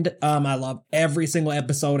end. I love every single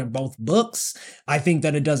episode in both books. I think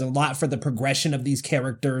that it does a lot for the progression of these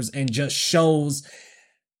characters and just shows,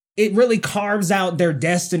 it really carves out their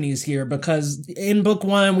destinies here, because in book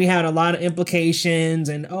 1, we had a lot of implications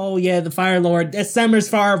and, oh yeah, the Fire Lord, that summer's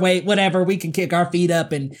far away, whatever, we can kick our feet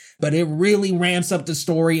up. But it really ramps up the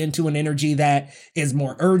story into an energy that is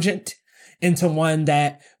more urgent, into one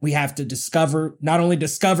that we have to discover, not only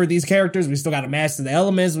discover these characters, we still got to master the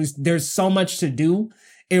elements. There's so much to do.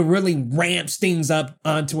 It really ramps things up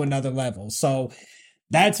onto another level. So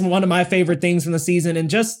that's one of my favorite things from the season. And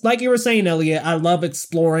just like you were saying, Elliot, I love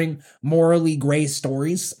exploring morally gray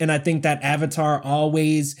stories. And I think that Avatar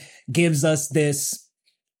always gives us this,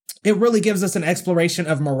 it really gives us an exploration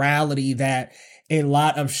of morality that a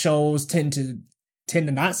lot of shows tend to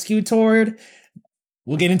not skew toward.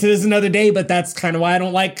 We'll get into this another day, but that's kind of why I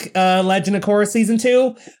don't like Legend of Korra Season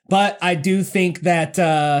 2. But I do think that...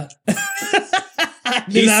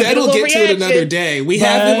 he said we'll get to it another day. We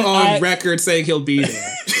have him on record saying he'll be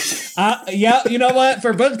there. Yeah, you know what?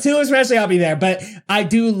 For book 2 especially, I'll be there. But I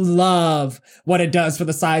do love what it does for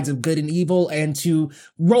the sides of good and evil, and to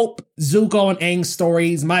rope Zuko and Aang's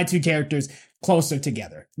stories, my 2 characters, closer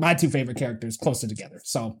together. My 2 favorite characters closer together.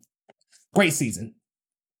 So, great season.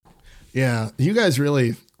 Yeah, you guys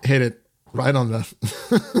really hit it right on the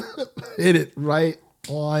hit it right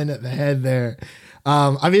on the head there.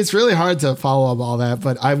 I mean, it's really hard to follow up all that,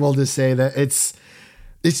 but I will just say that it's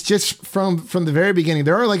just from the very beginning.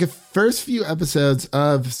 There are like a first few episodes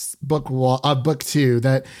of book 2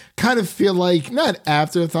 that kind of feel like not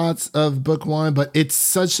afterthoughts of book 1, but it's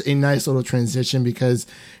such a nice little transition, because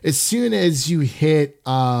as soon as you hit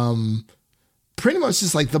pretty much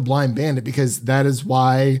just like the Blind Bandit, because that is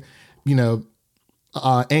why,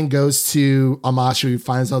 Aang goes to Amashu,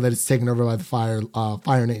 finds out that it's taken over by the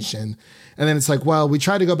Fire Nation. And then it's like, well, we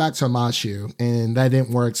tried to go back to Amashu and that didn't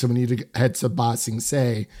work. So we need to head to Ba Sing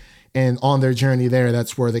Se. And on their journey there,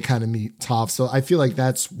 that's where they kind of meet Toph. So I feel like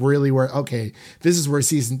that's really where, okay, this is where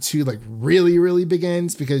season 2 like really, really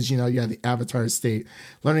begins, because, you have the Avatar state,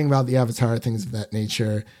 learning about the Avatar, things of that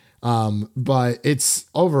nature. But it's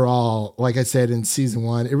overall, like I said, in season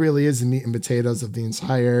 1, it really is the meat and potatoes of the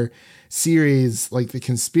entire series, like the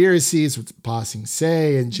conspiracies with Ba Sing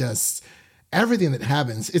Se and just everything that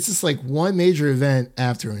happens. It's just like one major event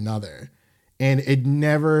after another, and it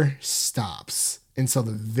never stops until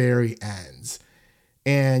the very end.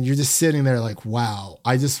 And you're just sitting there like, wow,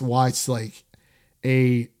 I just watched like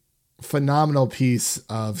a phenomenal piece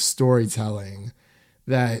of storytelling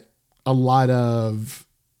that a lot of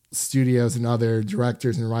studios and other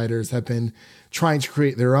directors and writers have been trying to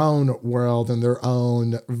create their own world and their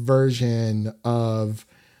own version of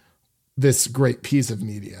this great piece of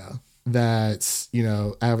media that,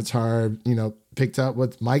 Avatar, picked up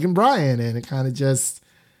with Mike and Brian. And it kind of just,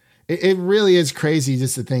 it really is crazy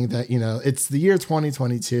just to think that, it's the year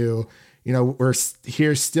 2022, we're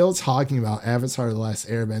here still talking about Avatar: The Last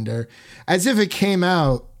Airbender as if it came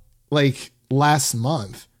out like last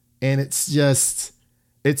month. And it's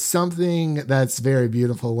something that's very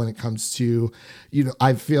beautiful when it comes to,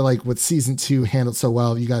 I feel like with season 2 handled so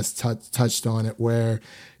well, you guys touched on it, where,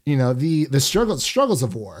 the struggles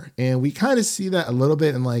of war. And we kind of see that a little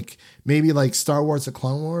bit in like maybe like Star Wars: The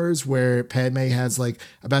Clone Wars, where Padme has like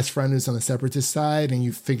a best friend who's on the separatist side, and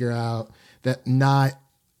you figure out that not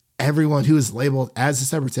everyone who is labeled as a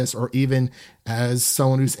separatist or even as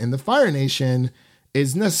someone who's in the Fire Nation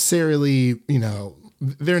is necessarily,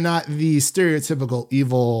 they're not the stereotypical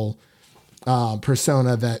evil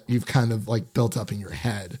persona that you've kind of like built up in your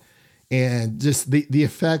head. And just the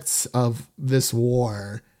effects of this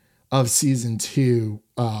war of season 2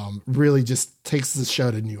 really just takes the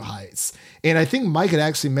show to new heights. And I think Mike had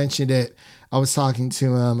actually mentioned it. I was talking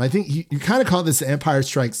to him. I think you kind of call this the Empire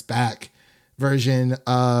Strikes Back version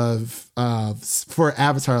of for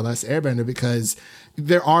Avatar: The Last Airbender, because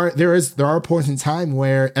there are points in time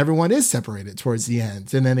where everyone is separated towards the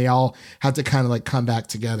end, and then they all have to kind of like come back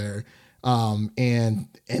together, and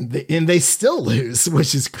they still lose,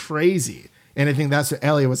 which is crazy. And I think that's what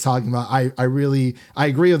Elliot was talking about. I agree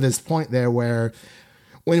with this point there, where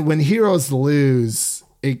when heroes lose,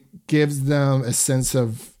 it gives them a sense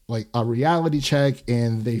of like a reality check,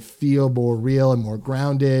 and they feel more real and more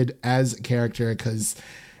grounded as a character. Because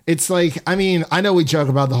it's like, I mean, I know we joke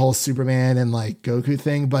about the whole Superman and like Goku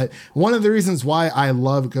thing, but one of the reasons why I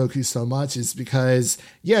love Goku so much is because,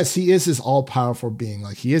 yes, he is this all powerful being.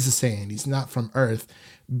 Like, he is a Saiyan. He's not from Earth,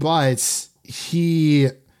 but he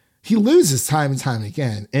loses time and time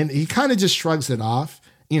again, and he kind of just shrugs it off.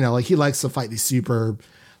 You know, like, he likes to fight these super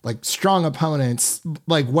like strong opponents,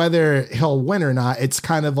 like whether he'll win or not, it's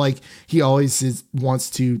kind of like he always wants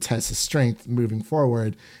to test his strength moving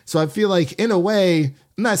forward. So I feel like, in a way,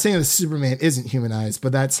 I'm not saying that Superman isn't humanized,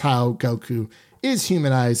 but that's how Goku is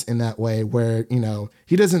humanized in that way, where, you know,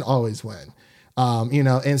 he doesn't always win. You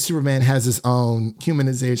know, and Superman has his own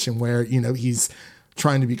humanization where, you know, he's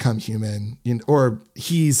trying to become human, you know, or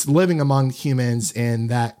he's living among humans, and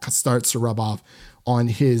that starts to rub off on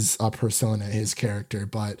his persona, his character.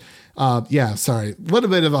 But yeah, sorry, a little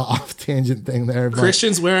bit of an off tangent thing there. But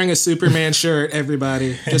Christian's wearing a Superman shirt,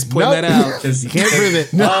 everybody. Just point that out. You can't prove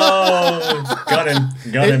it. No. Oh, got him.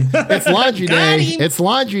 It's laundry day. It's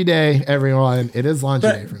laundry day, everyone. It is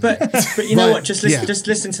laundry day for me. But you know what? Just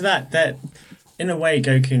listen to that. That, in a way,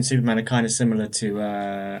 Goku and Superman are kind of similar to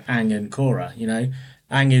Aang and Korra. You know,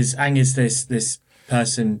 Aang is this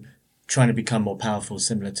person trying to become more powerful,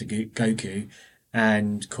 similar to Goku.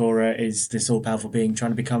 And Korra is this all-powerful being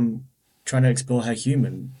trying to explore her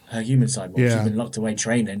human side. She's been locked away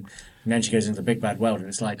training, and then she goes into the big bad world, and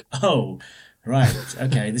it's like, oh, right,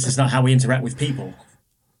 okay, this is not how we interact with people.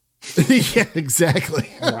 Yeah, exactly.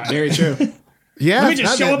 Right. Very true. Yeah, let me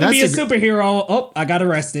just show up and be a superhero. Oh, I got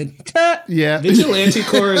arrested. Yeah, Vigilante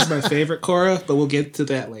Korra is my favorite Korra, but we'll get to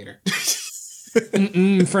that later.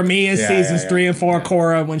 For me, it's seasons 3 and 4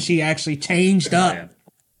 Korra, when she actually changed up. Yeah.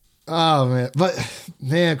 Oh man, but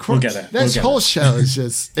man, that whole show is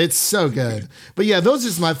just—it's so good. But yeah, those are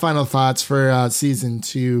just my final thoughts for season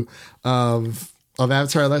 2 of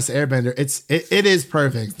Avatar: The Last Airbender. It is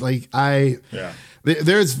perfect. Like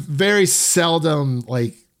there's very seldom,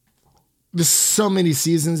 like, there's so many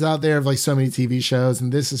seasons out there of like so many TV shows,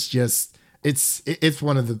 and this is just it's like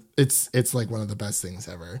one of the best things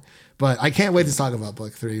ever. But I can't wait to talk about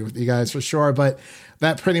book 3 with you guys for sure. But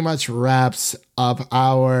that pretty much wraps up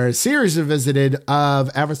our series revisited of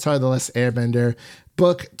Avatar: The Last Airbender,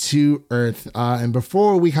 Book 2 Earth. And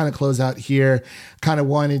before we kind of close out here, kind of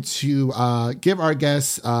wanted to give our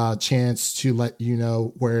guests a chance to let you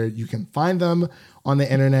know where you can find them on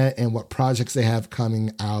the internet and what projects they have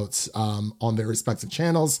coming out on their respective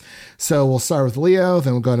channels. So we'll start with Leo,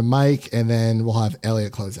 then we'll go to Mike, and then we'll have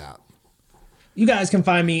Elliot close out. You guys can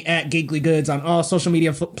find me at Geekly Goods on all social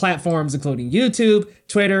media platforms, including YouTube,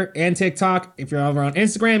 Twitter, and TikTok. If you're over on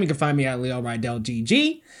Instagram, you can find me at Leo Rydell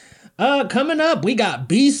GG. Coming up, we got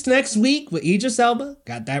Beast next week with Idris Elba.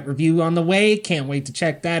 Got that review on the way. Can't wait to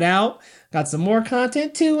check that out. Got some more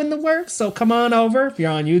content too in the works, so come on over. If you're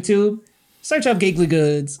on YouTube, search up Geekly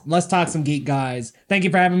Goods. Let's talk some geek, guys. Thank you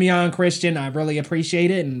for having me on, Christian. I really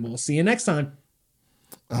appreciate it, and we'll see you next time.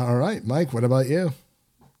 All right, Mike, what about you?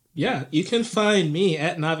 Yeah, you can find me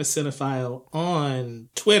at Novice Cinephile on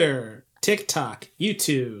Twitter, TikTok,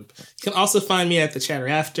 YouTube. You can also find me at The Chatter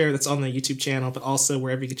After. That's on the YouTube channel, but also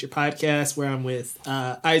wherever you get your podcasts, where I'm with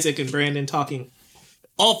Isaac and Brandon talking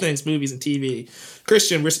all things movies and TV.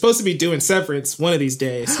 Christian, we're supposed to be doing Severance one of these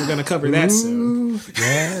days. We're going to cover that soon.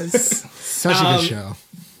 Yes. Such a good show.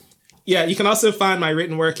 Yeah, you can also find my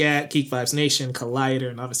written work at Geek Vibes Nation,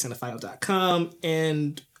 Collider, NoviceCinephile.com.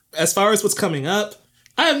 And as far as what's coming up,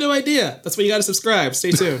 I have no idea. That's why you got to subscribe.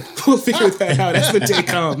 Stay tuned. We'll figure that out as the day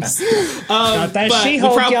comes. Got that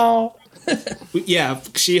She-Hulk, y'all. Yeah,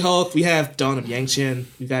 She-Hulk. We have Dawn of Yangchen.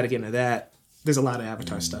 We got to get into that. There's a lot of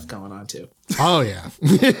Avatar stuff going on, too. Oh, yeah.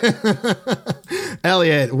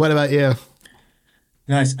 Elliot, what about you?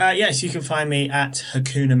 Nice. Yes, you can find me at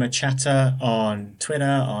Hakuna Matata on Twitter,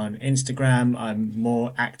 on Instagram. I'm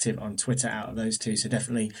more active on Twitter out of those two, so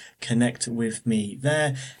definitely connect with me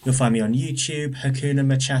there. You'll find me on YouTube, Hakuna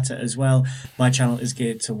Matata as well. My channel is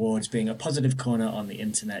geared towards being a positive corner on the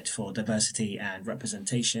internet for diversity and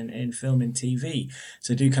representation in film and TV.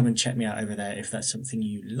 So do come and check me out over there if that's something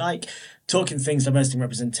you like. Talking things diversity and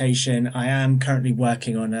representation, I am currently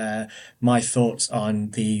working on my thoughts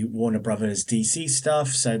on the Warner Brothers DC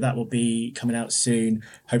stuff, so that will be coming out soon.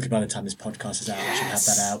 Hopefully by the time this podcast is out, I should have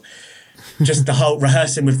that out. Just the whole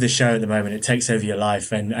rehearsing with the show at the moment, it takes over your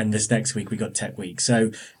life, and this next week we got Tech Week.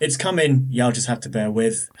 So it's coming, y'all just have to bear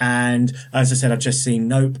with. And as I said, I've just seen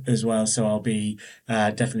Nope as well, so I'll be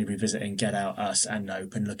definitely revisiting Get Out, Us and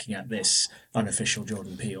Nope and looking at this unofficial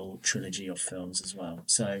Jordan Peele trilogy of films as well.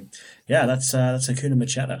 So yeah, that's Hakuna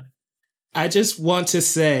Matata. I just want to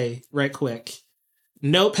say right quick,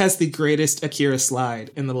 Nope has the greatest Akira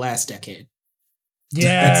slide in the last decade.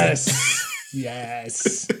 Yes.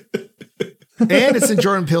 Yes. And it's in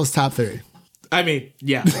Jordan Peele's top 3. I mean,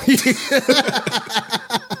 yeah.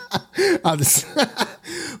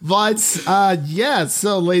 Yeah,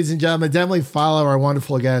 so ladies and gentlemen, definitely follow our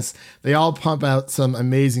wonderful guests. They all pump out some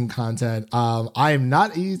amazing content. I am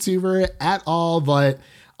not a YouTuber at all, but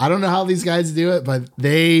I don't know how these guys do it, but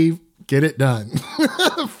they get it done.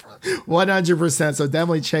 100%. So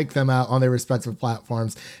definitely check them out on their respective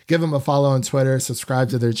platforms. Give them a follow on Twitter, subscribe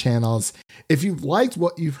to their channels. If you've liked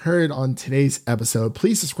what you've heard on today's episode,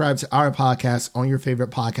 please subscribe to our podcast on your favorite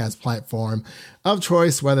podcast platform of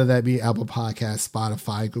choice, whether that be Apple Podcasts,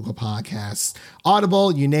 Spotify, Google Podcasts,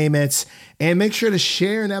 Audible, you name it. And make sure to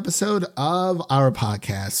share an episode of our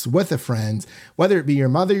podcast with a friend, whether it be your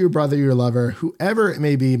mother, your brother, your lover, whoever it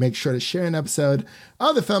may be. Make sure to share an episode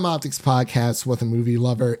of the Film Optics podcast with a movie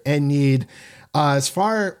lover in need. As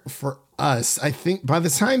far for us, I think by the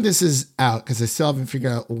time this is out, because I still haven't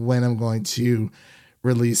figured out when I'm going to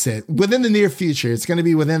release it within the near future. It's going to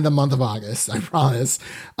be within the month of August, I promise.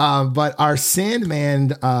 But our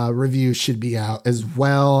Sandman review should be out, as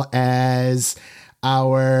well as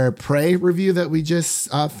our Prey review that we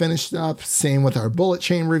just finished up. Same with our Bullet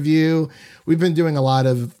Train review. We've been doing a lot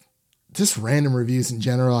of just random reviews in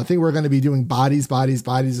general. I think we're going to be doing Bodies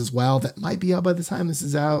as well. That might be out by the time this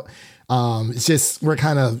is out. It's just, we're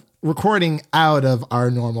kind of recording out of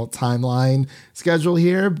our normal timeline schedule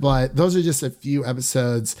here, but those are just a few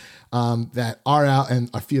episodes that are out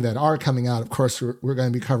and a few that are coming out. Of course, we're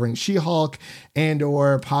going to be covering She-Hulk and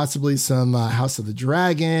or possibly some House of the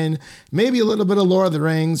Dragon, maybe a little bit of Lord of the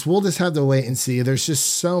Rings. We'll just have to wait and see. There's just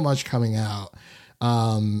so much coming out.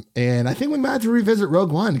 And I think we might have to revisit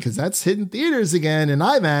Rogue One because that's hitting theaters again in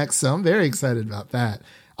IMAX. So I'm very excited about that.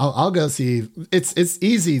 I'll go see. It's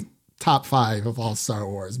easy top 5 of all Star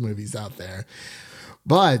Wars movies out there.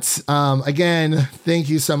 But again, thank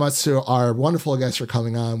you so much to our wonderful guests for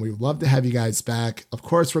coming on. We would love to have you guys back. Of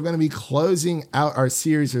course, we're going to be closing out our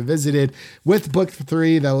series Revisited with book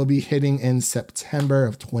 3 that will be hitting in September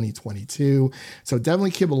of 2022. So definitely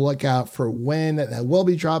keep a lookout for when that will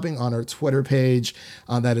be dropping on our Twitter page.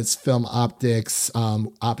 That is Film Optics,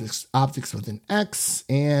 Optics with an X.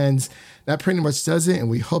 And that pretty much does it. And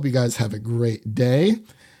we hope you guys have a great day.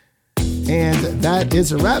 And that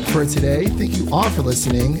is a wrap for today. Thank you all for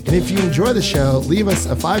listening. And if you enjoy the show, leave us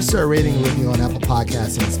a 5-star rating and review on Apple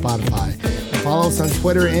Podcasts and Spotify. And follow us on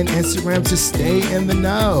Twitter and Instagram to stay in the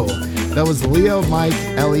know. That was Leo, Mike,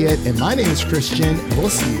 Elliot, and my name is Christian. We'll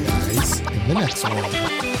see you guys in the next one.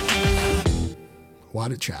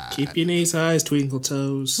 What a try. Keep your knees high, twinkle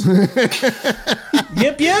toes.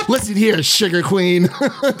 Yep. Listen here, Sugar Queen.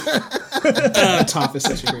 Toph is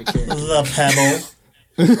such a great character. The Pebble.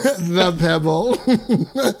 The Pebble.